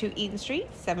 512 Eaton Street,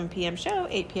 7 p.m. show,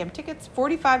 8 p.m. tickets,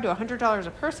 $45 to $100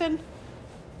 a person.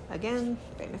 Again,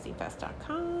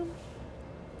 fantasyfest.com.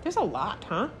 There's a lot,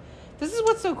 huh? This is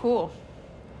what's so cool.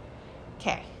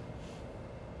 Okay.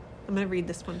 I'm going to read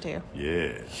this one too.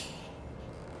 Yeah.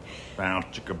 Bow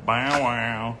chicka bow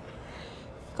wow.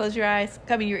 Close your eyes,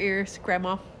 cover your ears,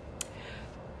 Grandma.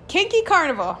 Kinky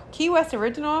Carnival, Key West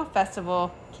Original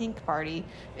Festival Kink Party,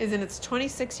 is in its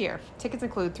 26th year. Tickets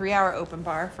include 3-hour open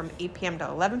bar from 8 p.m. to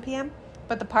 11 p.m.,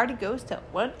 but the party goes till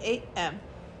 1 a.m.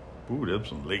 Ooh, there's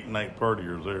some late night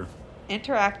partiers there.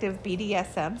 Interactive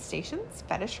BDSM stations,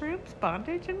 fetish rooms,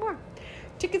 bondage, and more.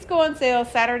 Tickets go on sale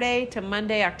Saturday to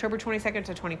Monday, October 22nd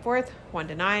to 24th, 1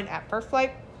 to 9 at First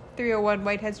Flight, 301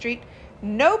 Whitehead Street.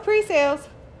 No pre-sales,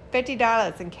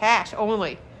 $50 in cash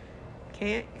only.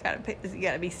 You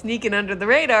gotta be sneaking under the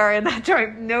radar in that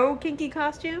joint. No kinky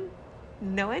costume,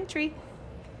 no entry.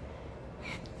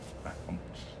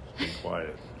 Be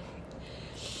quiet.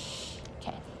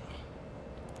 Okay.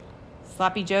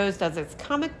 Sloppy Joe's does its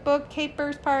comic book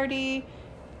capers party.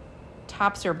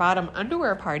 Tops or bottom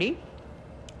underwear party.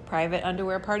 Private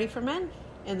underwear party for men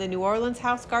in the New Orleans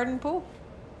House Garden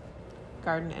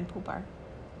and Pool Bar.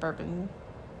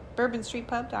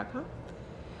 BourbonStreetPub.com.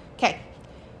 Okay.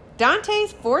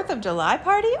 Dante's 4th of July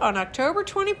party on October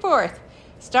 24th.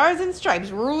 Stars and Stripes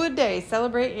rule the day.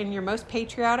 Celebrate in your most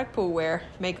patriotic pool wear.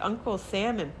 Make Uncle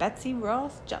Sam and Betsy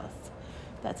Ross jealous.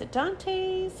 That's at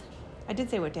Dante's. I did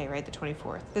say what day, right? The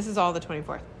 24th. This is all the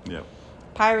 24th. Yep.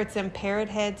 Pirates and Parrot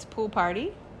Heads pool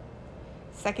party.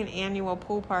 2nd annual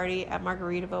pool party at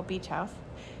Margaritaville Beach House.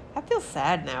 I feel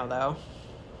sad now, though.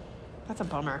 That's a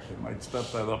bummer. They might step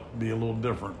that up and be a little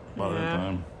different by that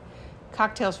time.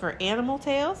 Cocktails for Animal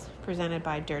Tales, presented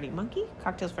by Dirty Monkey.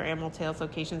 Cocktails for Animal Tales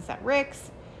locations at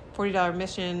Rick's. $40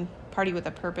 admission, party with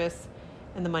a purpose,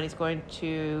 and the money's going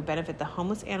to benefit the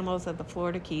homeless animals of the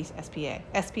Florida Keys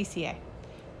SPCA.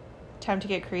 Time to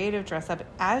get creative. Dress up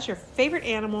as your favorite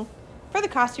animal for the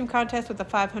costume contest with a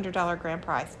 $500 grand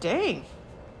prize. Dang!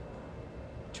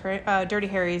 Dirty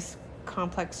Harry's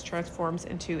complex transforms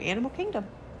into Animal Kingdom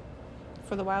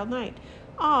for the wild night.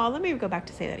 Oh, let me go back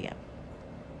to say that again.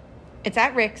 It's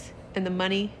at Rick's, and the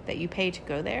money that you pay to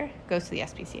go there goes to the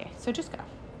SPCA. So just go.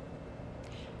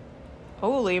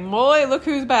 Holy moly, look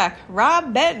who's back.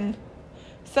 Rob Benton.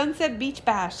 Sunset Beach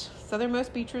Bash,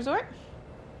 Southernmost Beach Resort.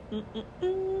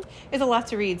 It's a lot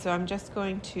to read, so I'm just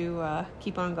going to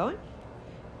keep on going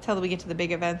until we get to the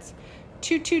big events.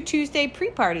 Tuesday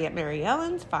pre-party at Mary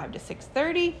Ellen's, 5 to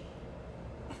 6:30.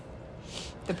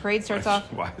 The parade starts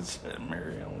off... Why is that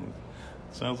Mary Ellen?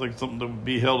 Sounds like something that would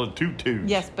be held at Tutu.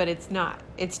 Yes, but it's not.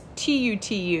 It's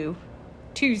TUTU,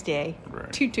 Tuesday.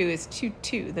 Right. Tutu is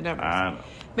 22, the numbers. I know.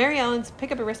 Mary Ellen's,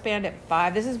 pick up a wristband at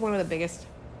 5. This is one of the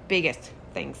biggest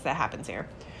things that happens here.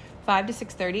 5 to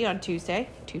 6:30 on Tuesday,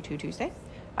 Tuesday,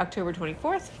 October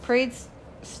 24th. Parade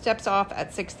steps off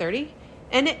at 6:30,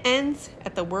 and it ends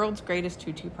at the world's greatest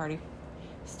tutu party.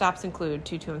 Stops include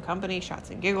Tutu and Company,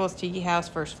 Shots and Giggles, Tiki House,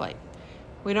 First Flight.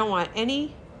 We don't want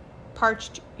any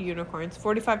parched unicorns.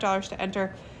 $45 to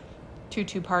enter.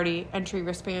 Tutu party entry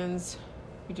wristbands.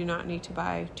 You do not need to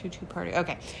buy tutu party.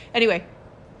 Okay. Anyway,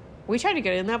 we tried to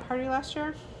get in that party last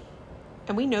year,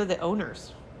 and we know the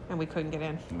owners, and we couldn't get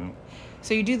in. No.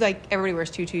 So you do, like, everybody wears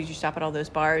tutus. You stop at all those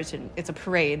bars, and it's a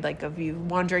parade, like, of you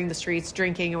wandering the streets,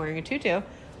 drinking, and wearing a tutu.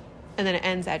 And then it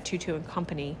ends at Tutu and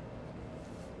Company.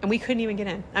 And we couldn't even get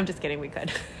in. I'm just kidding, we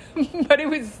could. But it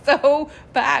was so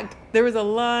packed. There was a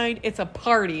line. It's a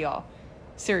party, y'all.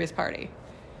 Serious party.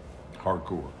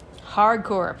 Hardcore.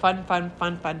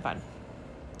 Fun.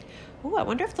 Ooh, I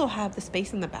wonder if they'll have the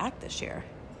space in the back this year.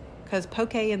 Because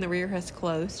Poke in the rear has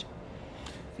closed,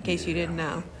 in case you didn't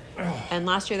know. And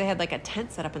last year they had like a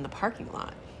tent set up in the parking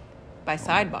lot by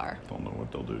Sidebar. Don't know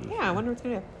what they'll do this Yeah, I wonder what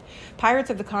they're going to do. Pirates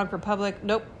of the Conch Republic.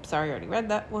 Nope, sorry, I already read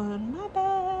that one. My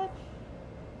bad.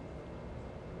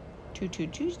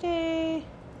 Tuesday.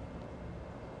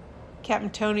 Captain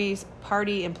Tony's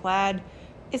party in Plaid.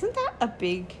 Isn't that a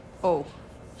big... Oh.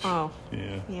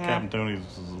 Yeah. Captain Tony's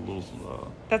is a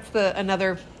little... That's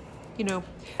another,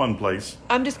 fun place.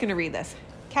 I'm just going to read this.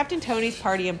 Captain Tony's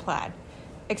party in Plaid.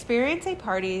 Experience a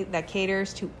party that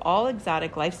caters to all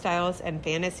exotic lifestyles and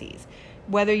fantasies.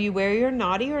 Whether you wear your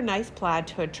naughty or nice plaid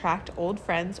to attract old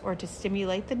friends or to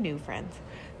stimulate the new friends,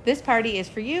 this party is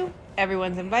for you.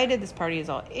 Everyone's invited. This party is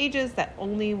all ages. At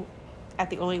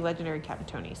the only legendary Captain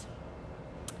Tony's.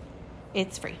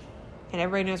 It's free, and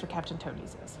everybody knows where Captain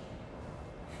Tony's is.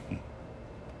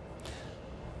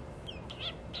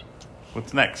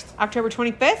 What's next? October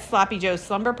 25th, Sloppy Joe's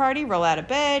Slumber Party. Roll out of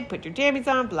bed, put your jammies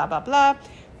on, blah, blah, blah.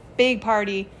 Big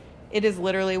party. It is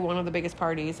literally one of the biggest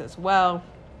parties as well.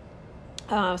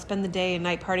 Spend the day and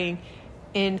night partying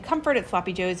in comfort at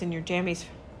Sloppy Joe's in your jammies.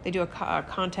 They do a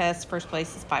contest. First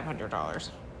place is $500.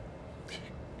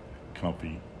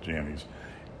 Comfy jammies.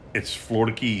 It's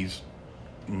Florida Keys.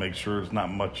 Make sure there's not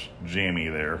much jammy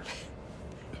there,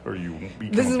 or you won't be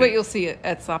comfy. This is what you'll see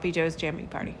at Sloppy Joe's jamming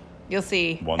party. You'll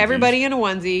see Onesies. Everybody in a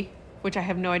onesie, which I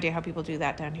have no idea how people do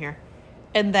that down here.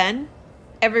 And then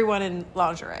everyone in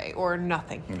lingerie or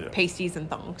nothing. Yeah. Pasties and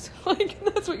thongs. Like,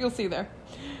 that's what you'll see there.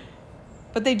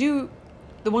 But they do,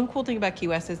 the one cool thing about Key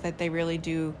West is that they really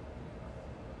do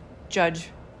judge,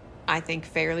 I think,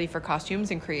 fairly for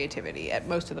costumes and creativity at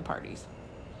most of the parties.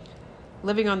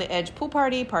 Living on the Edge pool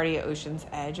party at Ocean's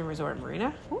Edge and Resort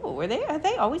Marina. Ooh, have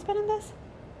they always been in this?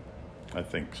 I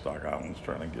think Stock Island's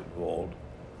trying to get involved.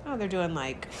 Oh, they're doing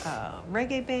like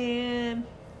reggae band.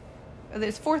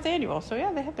 It's 4th annual, so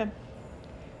yeah, they have been.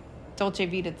 Dolce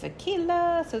Vita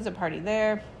Tequila, so there's a party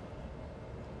there.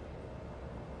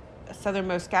 A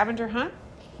Southernmost Scavenger Hunt.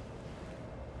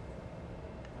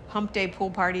 Hump Day pool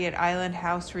party at Island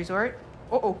House Resort.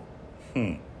 Oh,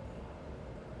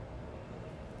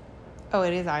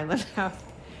 it is Island House.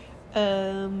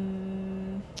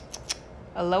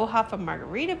 Aloha from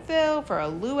Margaritaville for a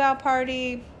luau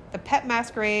party. The Pet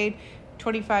Masquerade,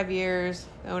 25 years.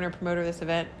 The owner promoter of this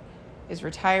event is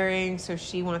retiring, so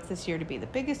she wants this year to be the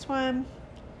biggest one.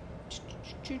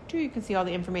 You can see all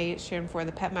the information for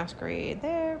the Pet Masquerade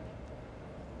there.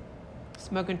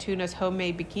 Smoking Tuna's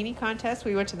homemade bikini contest.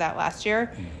 We went to that last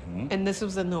year, and this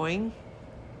was annoying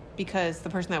because the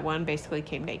person that won basically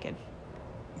came naked.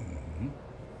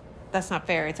 That's not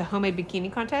fair. It's a homemade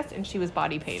bikini contest, and she was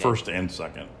body painted. First and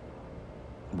second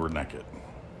were naked.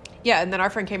 Yeah, and then our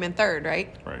friend came in third,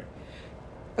 right? Right.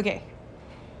 Okay.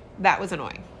 That was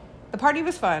annoying. The party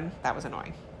was fun. That was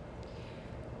annoying.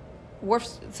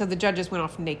 So the judges went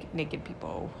off naked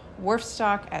people. Wharf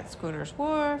stock at Schooner's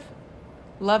Wharf.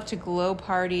 Love to Glow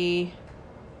party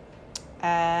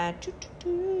at...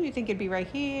 You think it'd be right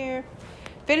here.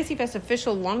 Fantasy Fest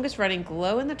official longest running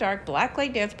glow in the dark Black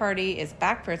Light Dance Party is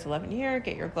back for its 11th year.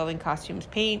 Get your glowing costumes,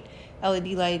 paint,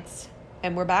 LED lights.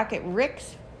 And we're back at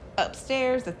Rick's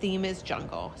upstairs. The theme is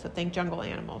jungle. So think jungle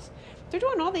animals. They're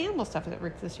doing all the animal stuff at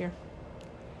Rick's this year.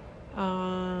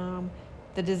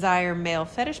 The Desire Male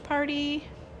Fetish Party.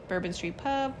 Bourbon Street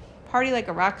Pub. Party like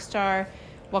a rock star.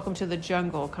 Welcome to the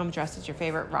jungle. Come dressed as your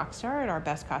favorite rock star at our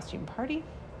best costume party.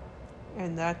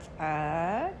 And that's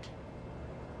at...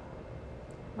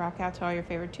 Rock out to all your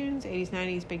favorite tunes. 80s,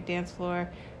 90s, big dance floor.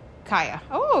 Kaya.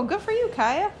 Oh, good for you,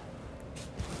 Kaya.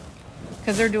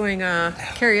 Because they're doing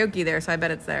karaoke there, so I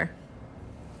bet it's there.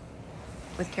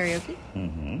 With karaoke.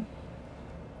 Mm-hmm.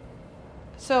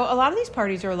 So a lot of these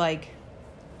parties are like,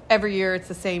 every year it's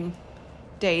the same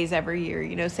days every year.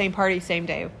 You know, same party, same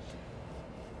day.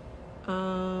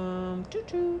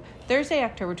 Thursday,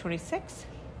 October 26th.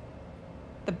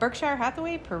 The Berkshire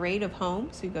Hathaway Parade of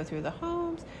Homes. So you go through the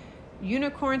homes.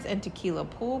 Unicorns and Tequila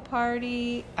Pool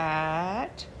Party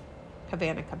at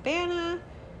Havana Cabana.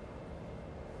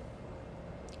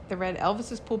 The Red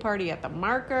Elvis's Pool Party at the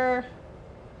Marker.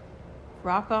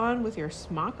 Rock on with your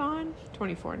smock on.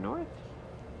 24 North.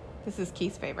 This is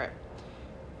Keith's favorite.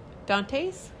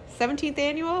 Dante's 17th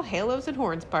Annual Halos and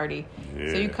Horns Party.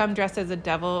 Yeah. So you come dressed as a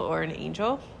devil or an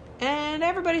angel. And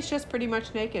everybody's just pretty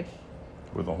much naked.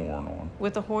 With a horn on.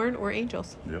 With a horn or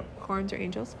angels. Yeah. Horns or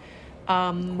angels.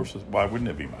 Of course, why wouldn't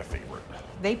it be my favorite?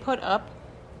 They put up...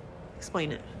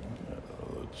 Explain it.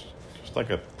 It's just like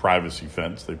a privacy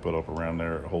fence they put up around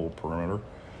their whole perimeter.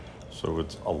 So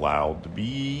it's allowed to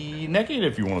be naked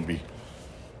if you want to be.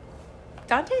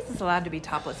 Dante's is allowed to be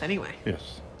topless anyway.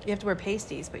 Yes. You have to wear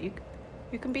pasties, but you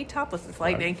can be topless. It's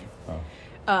lightning.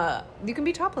 Oh. You can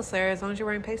be topless there as long as you're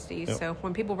wearing pasties. Yep. So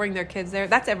when people bring their kids there,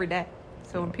 that's every day.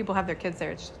 So when people have their kids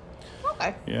there, it's just,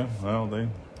 okay. Yeah, well,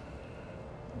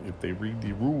 if they read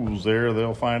the rules there,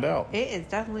 they'll find out. It is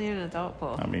definitely an adult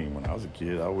pool. I mean, when I was a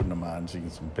kid, I wouldn't have mind seeing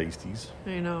some pasties.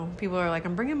 I know. People are like,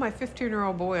 I'm bringing my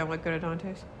 15-year-old boy. I'm like, go to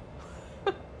Dante's.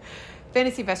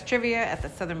 Fantasy Fest Trivia at the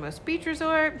Southernmost Beach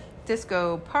Resort.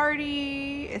 Disco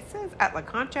Party. It says at La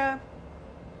Concha.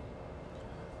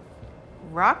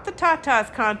 Rock the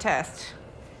Tatas Contest.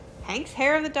 Hank's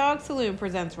Hair of the Dog Saloon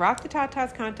presents Rock the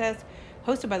Tatas Contest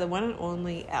hosted by the one and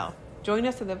only Elle. Join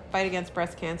us in the fight against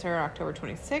breast cancer October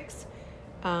 26th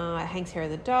at Hank's Hair of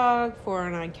the Dog,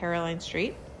 409 Caroline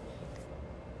Street.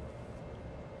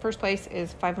 First place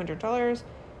is $500.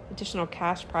 Additional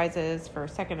cash prizes for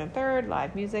second and third.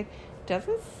 Live music.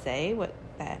 Doesn't say what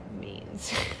that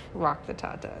means. Rock the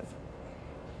tatas.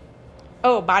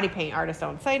 Oh, body paint artist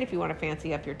on site if you want to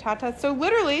fancy up your tatas. So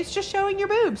literally, it's just showing your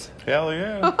boobs. Hell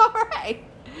yeah. All right.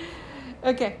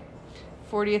 Okay.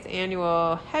 40th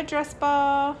annual headdress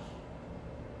ball.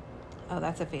 Oh,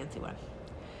 that's a fancy one.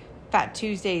 Fat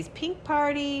Tuesday's pink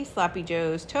party. Sloppy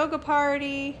Joe's toga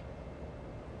party.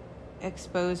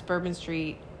 Exposed Bourbon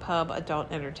Street Pub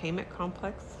Adult Entertainment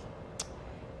Complex.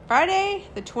 Friday,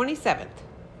 the 27th,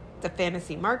 the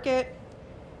Fantasy Market.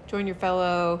 Join your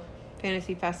fellow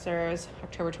Fantasy Festers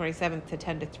October 27th to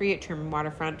 10 to 3 at Truman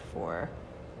Waterfront for...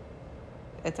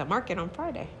 It's a market on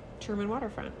Friday. Truman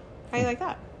Waterfront. How you like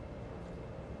that?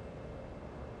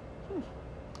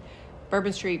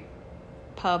 Bourbon Street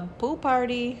Pub Pool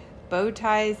Party. Bow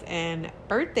ties and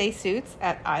birthday suits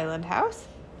at Island House.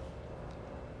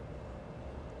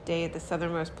 Day at the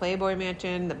Southernmost Playboy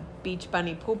Mansion, the Beach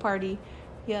Bunny Pool Party.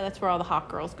 Yeah, that's where all the hot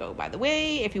girls go, by the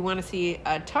way. If you want to see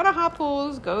a ton of hot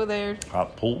pools, go there.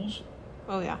 Hot pools?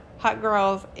 Oh, yeah. Hot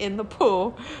girls in the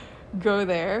pool. Go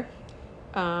there.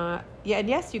 Yeah, and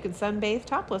yes, you can sunbathe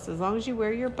topless as long as you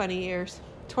wear your bunny ears.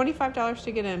 $25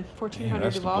 to get in. 1400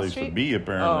 that's Duval the place Street. to be,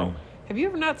 apparently. Oh. Have you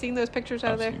ever not seen those pictures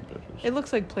out of there? I've seen pictures. It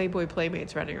looks like Playboy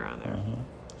Playmates running around there. Uh-huh.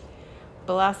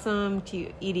 Blossom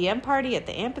to EDM party at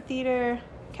the amphitheater.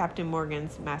 Captain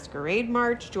Morgan's Masquerade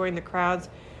March. Join the crowds.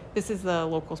 This is the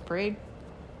locals parade.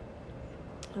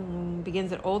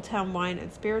 Begins at Old Town Wine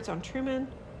and Spirits on Truman.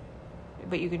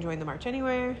 But you can join the march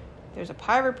anywhere. There's a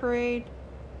pirate parade.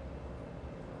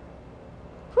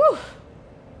 Whew.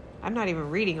 I'm not even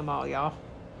reading them all, y'all.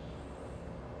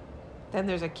 Then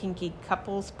there's a kinky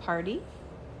couples party.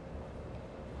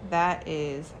 That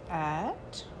is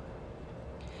at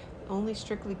Only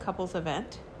Strictly Couples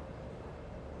event.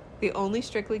 The Only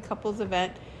Strictly Couples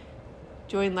event.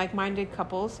 Join like-minded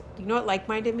couples. You know what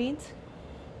like-minded means?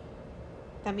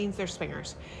 That means they're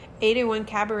swingers. 801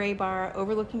 Cabaret Bar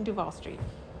overlooking Duval Street.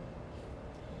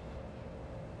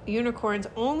 Unicorns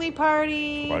only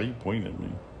party. Why are you pointing at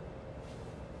me?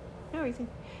 No reason.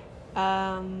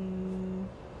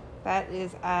 That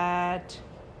is at...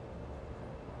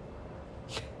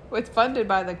 It's funded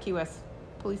by the Key West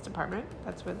Police Department.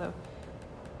 That's where the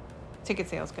ticket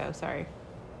sales go. Sorry.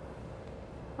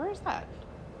 Where is that?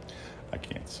 I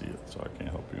can't see it, so I can't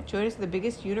help you. Join us at the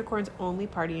biggest unicorns only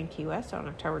party in Key West on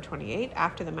October 28th.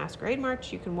 After the Masquerade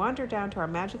March, you can wander down to our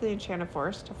magically enchanted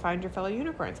forest to find your fellow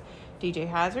unicorns. DJ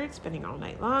Hazard spinning all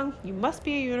night long. You must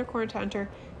be a unicorn to enter.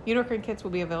 Unicorn kits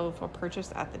will be available for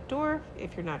purchase at the door.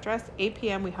 If you're not dressed, 8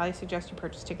 p.m. We highly suggest you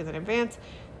purchase tickets in advance.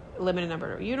 Limited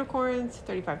number of unicorns,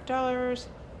 $35.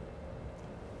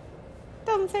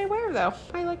 Doesn't say where though.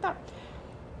 I like that.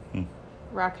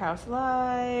 Rock House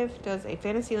Live does a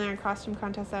Fantasyland costume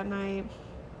contest that night.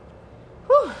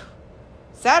 Whew.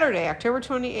 Saturday, October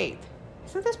 28th.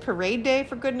 Isn't this parade day,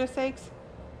 for goodness sakes?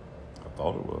 I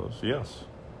thought it was, yes.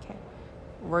 Okay.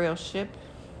 Royal Ship.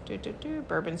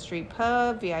 Bourbon Street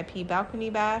Pub. VIP Balcony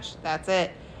Bash. That's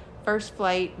it. First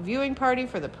flight viewing party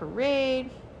for the parade.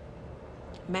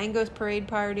 Mango's Parade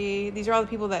Party. These are all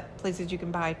the places you can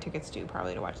buy tickets to,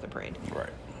 probably to watch the parade. Right.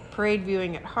 Parade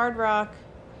viewing at Hard Rock.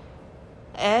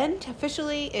 And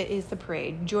officially, it is the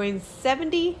parade. Join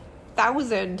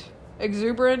 70,000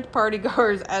 exuberant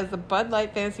partygoers as the Bud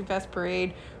Light Fantasy Fest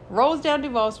parade rolls down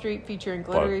Duval Street featuring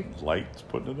glittery... Bud Light's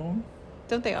putting it on?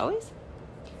 Don't they always?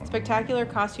 Spectacular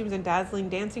costumes and dazzling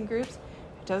dancing groups.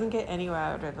 It doesn't get any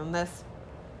louder than this.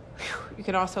 Whew. You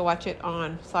can also watch it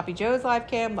on Sloppy Joe's live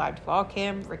cam, Live Duval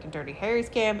cam, Rick and Dirty Harry's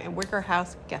cam, and Wicker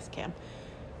House guest cam.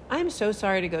 I'm so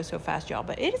sorry to go so fast, y'all,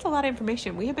 but it is a lot of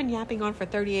information. We have been yapping on for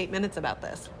 38 minutes about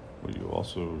this. Well, you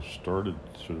also started,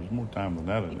 so there's more time than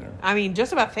that in there. I mean,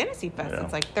 just about Fantasy Fest, Yeah.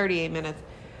 It's like 38 minutes.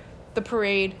 The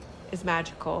parade is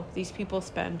magical. These people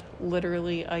spend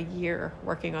literally a year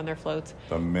working on their floats.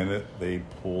 The minute they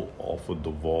pull off of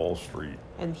Duval Street.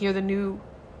 And hear the new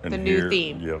And new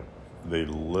theme. Yep. They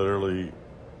literally,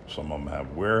 some of them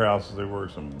have warehouses they work,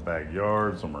 some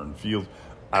backyards, some are in fields.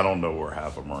 I don't know where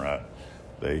half of them are at.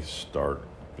 They start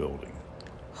building.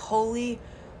 Holy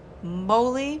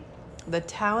moly, the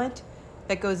talent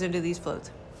that goes into these floats.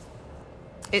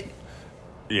 Yeah,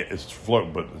 it's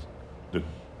float, but the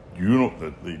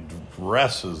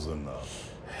dresses and the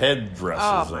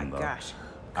headdresses Oh my and the gosh.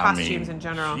 Costumes in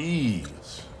general.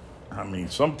 Jeez. I mean,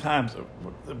 sometimes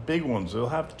the big ones, they'll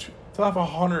have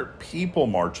 100 people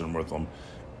marching with them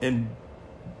in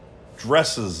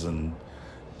dresses and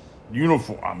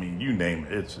uniform. I mean, you name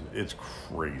it. It's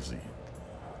crazy.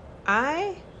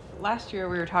 Last year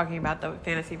we were talking about the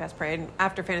Fantasy Fest parade, and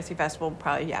after Fantasy Fest we'll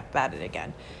probably yap about it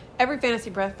again. Every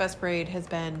Fantasy Fest parade has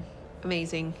been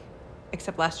amazing,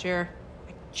 except last year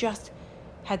I just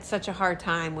had such a hard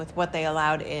time with what they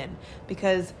allowed in,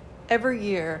 because every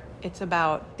year it's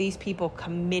about these people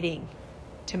committing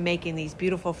to making these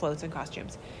beautiful floats and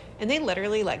costumes. And they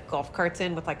literally like golf carts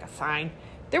in with like a sign.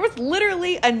 There was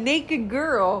literally a naked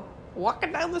girl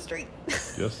walking down the street.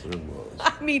 Yes, there was.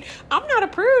 I mean, I'm not a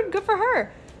prude. Good for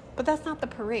her. But that's not the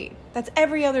parade. That's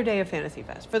every other day of Fantasy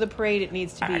Fest. For the parade, it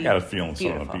needs to be I got a feeling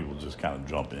beautiful. some of the people just kind of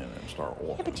jump in and start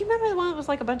walking. Yeah, but do you remember the one that was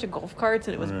like a bunch of golf carts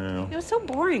and it was so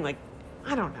boring. Like,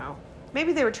 I don't know.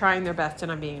 Maybe they were trying their best and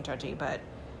I'm being judgy, but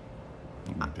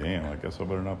Damn, I guess I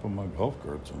better not put my golf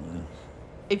carts in there.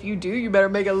 if you do, you better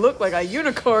make it look like a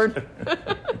unicorn.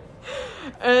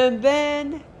 And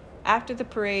then after the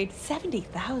parade,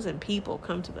 70,000 people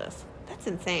come to this. That's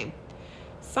insane.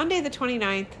 Sunday the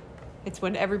 29th, it's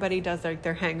when everybody does like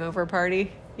their hangover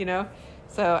party, you know?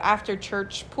 So after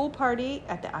church, pool party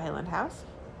at the Island House.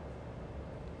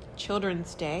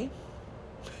 Children's Day.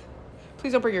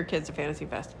 Please don't bring your kids to Fantasy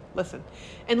Fest. Listen,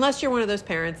 unless you're one of those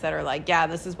parents that are like, yeah,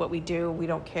 this is what we do, we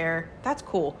don't care. That's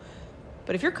cool.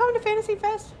 But if you're coming to Fantasy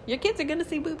Fest, your kids are going to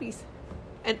see boobies.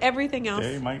 And everything else.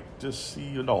 They might just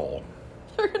see it all.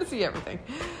 They're going to see everything.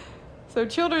 So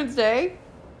Children's Day,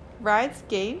 rides,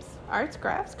 games, arts,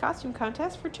 crafts, costume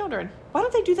contests for children. Why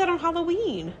don't they do that on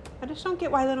Halloween? I just don't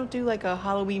get why they don't do like a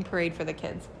Halloween parade for the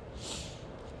kids.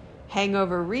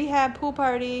 Hangover rehab pool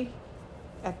party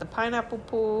at the Pineapple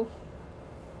Pool.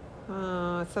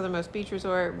 Southernmost Beach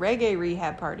Resort. Reggae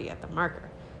rehab party at the Marker.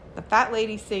 The Fat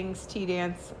Lady Sings Tea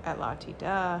Dance at La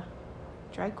Tita.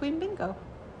 Drag Queen Bingo.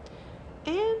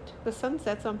 And the sun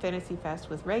sets on Fantasy Fest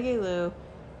with Reggae Lou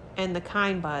and the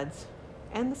Kind Buds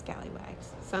and the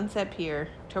Scallywags. Sunset Pier,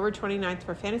 October 29th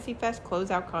for Fantasy Fest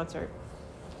closeout concert.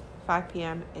 5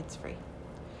 p.m. It's free.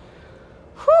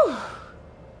 Whew.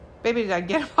 Baby, did I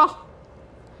get them all?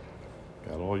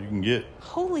 Got all you can get.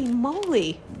 Holy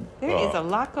moly. There is a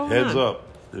lot going Heads on. up.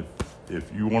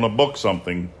 If you want to book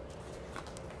something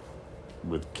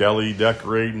with Kelly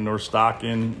decorating or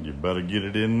stocking, you better get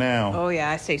it in now. Oh, yeah.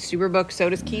 I say Superbook. So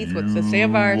does Keith. What's the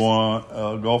sandbars? You want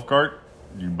a golf cart?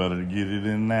 You better get it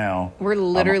in now. We're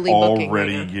literally I'm booking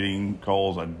already right now. getting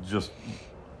calls. I just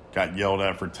got yelled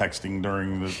at for texting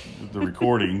during the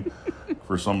recording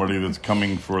for somebody that's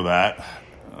coming for that,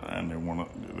 and they want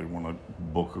to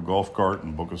book a golf cart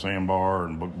and book a sandbar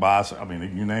and book bicycle. I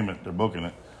mean, you name it, they're booking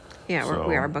it. Yeah, So,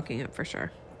 we are booking it for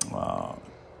sure.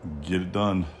 Get it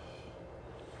done.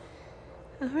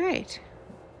 All right.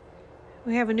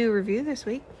 We have a new review this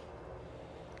week.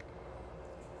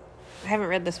 I haven't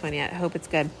read this one yet. I hope it's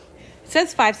good. It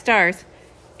says 5 stars.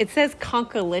 It says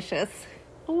Conkalicious.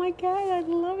 Oh my God, I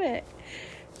love it.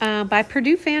 By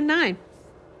Purdue Fan 9.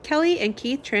 Kelly and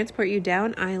Keith transport you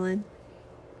down island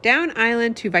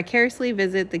to vicariously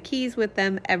visit the Keys with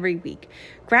them every week.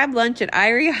 Grab lunch at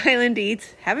Irie Island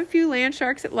Eats. Have a few land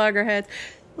sharks at Loggerheads.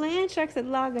 Land sharks at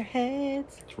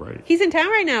Loggerheads. That's right. He's in town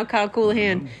right now, Kyle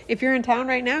Coolahan. Mm-hmm. If you're in town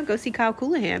right now, go see Kyle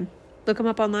Coolahan. Look him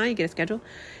up online. You get a schedule.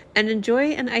 And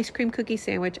enjoy an ice cream cookie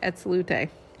sandwich at Salute. Damn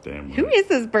right. Who is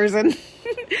this person?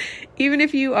 Even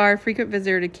if you are a frequent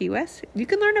visitor to Key West, you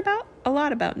can learn a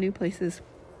lot about new places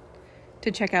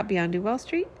to check out beyond Duval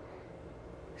Street,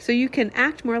 so you can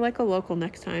act more like a local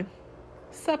next time.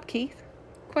 Sup, Keith? ?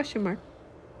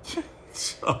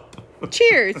 Sup?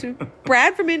 Cheers.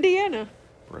 Brad from Indiana.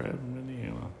 Brad from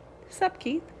Indiana. Sup,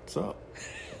 Keith? Sup?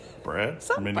 Brad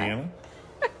Sup, from Indiana.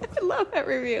 I love that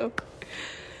review.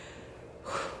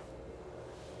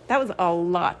 That was a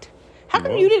lot. How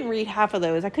come you didn't read half of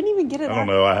those? I couldn't even get it out. I don't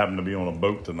know. I happened to be on a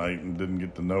boat tonight and didn't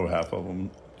get to know half of them.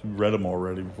 You read them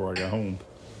already before I got home.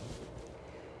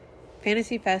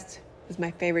 Fantasy Fest is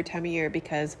my favorite time of year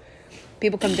because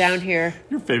people come down here.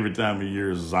 Your favorite time of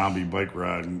year is zombie bike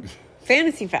riding.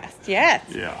 Fantasy Fest, yes.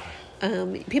 Yeah.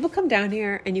 People come down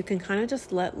here and you can kind of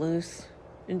just let loose,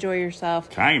 enjoy yourself.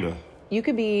 Kinda. You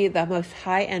could be the most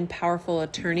high-end, powerful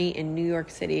attorney in New York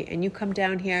City, and you come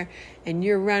down here and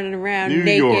you're running around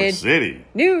naked.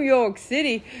 New York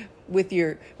City, with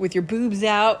your boobs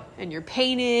out and you're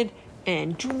painted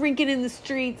and drinking in the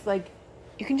streets. Like,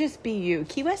 you can just be you.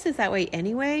 Key West is that way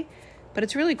anyway, but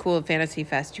it's really cool at Fantasy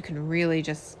Fest. You can really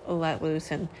just let loose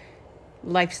and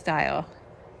lifestyle,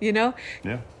 you know?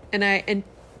 Yeah. And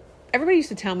everybody used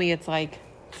to tell me it's like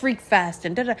Freak Fest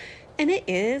and da-da, and it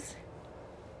is.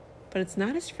 But it's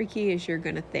not as freaky as you're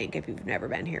going to think if you've never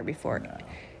been here before. No.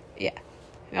 Yeah.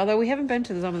 Although we haven't been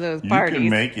to some of those You parties. can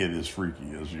make it as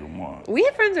freaky as you want. We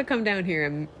have friends that come down here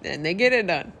and they get it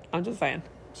done. I'm just saying.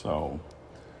 So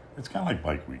it's kind of like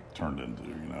Bike Week turned into,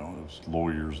 you know, it was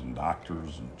lawyers and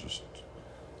doctors and just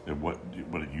what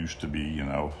it used to be, you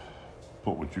know,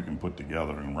 put what you can put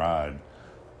together and ride.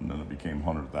 And then it became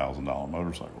 $100,000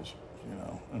 motorcycles, you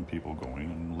know, and people going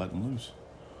and letting loose.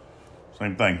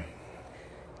 Same thing.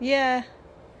 Yeah.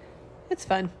 It's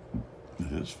fun.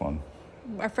 It is fun.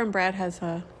 Our friend Brad has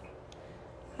a...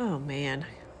 Oh, man.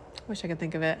 Wish I could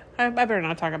think of it. I better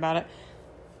not talk about it.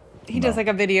 He does like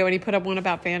a video and he put up one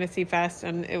about Fantasy Fest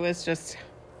and it was just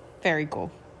very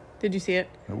cool. Did you see it?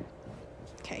 Nope.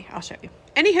 Okay, I'll show you.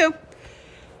 Anywho,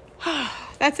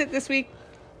 that's it this week.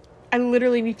 I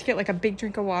literally need to get like a big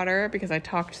drink of water because I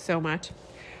talked so much.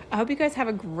 I hope you guys have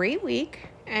a great week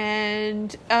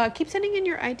and keep sending in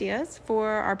your ideas for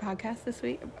our podcast this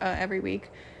week, every week.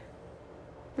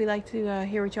 We like to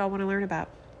hear what y'all want to learn about.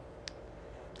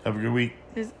 Have a good week.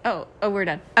 Oh, we're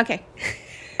done. Okay.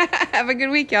 Have a good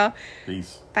week, y'all.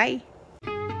 Peace. Bye.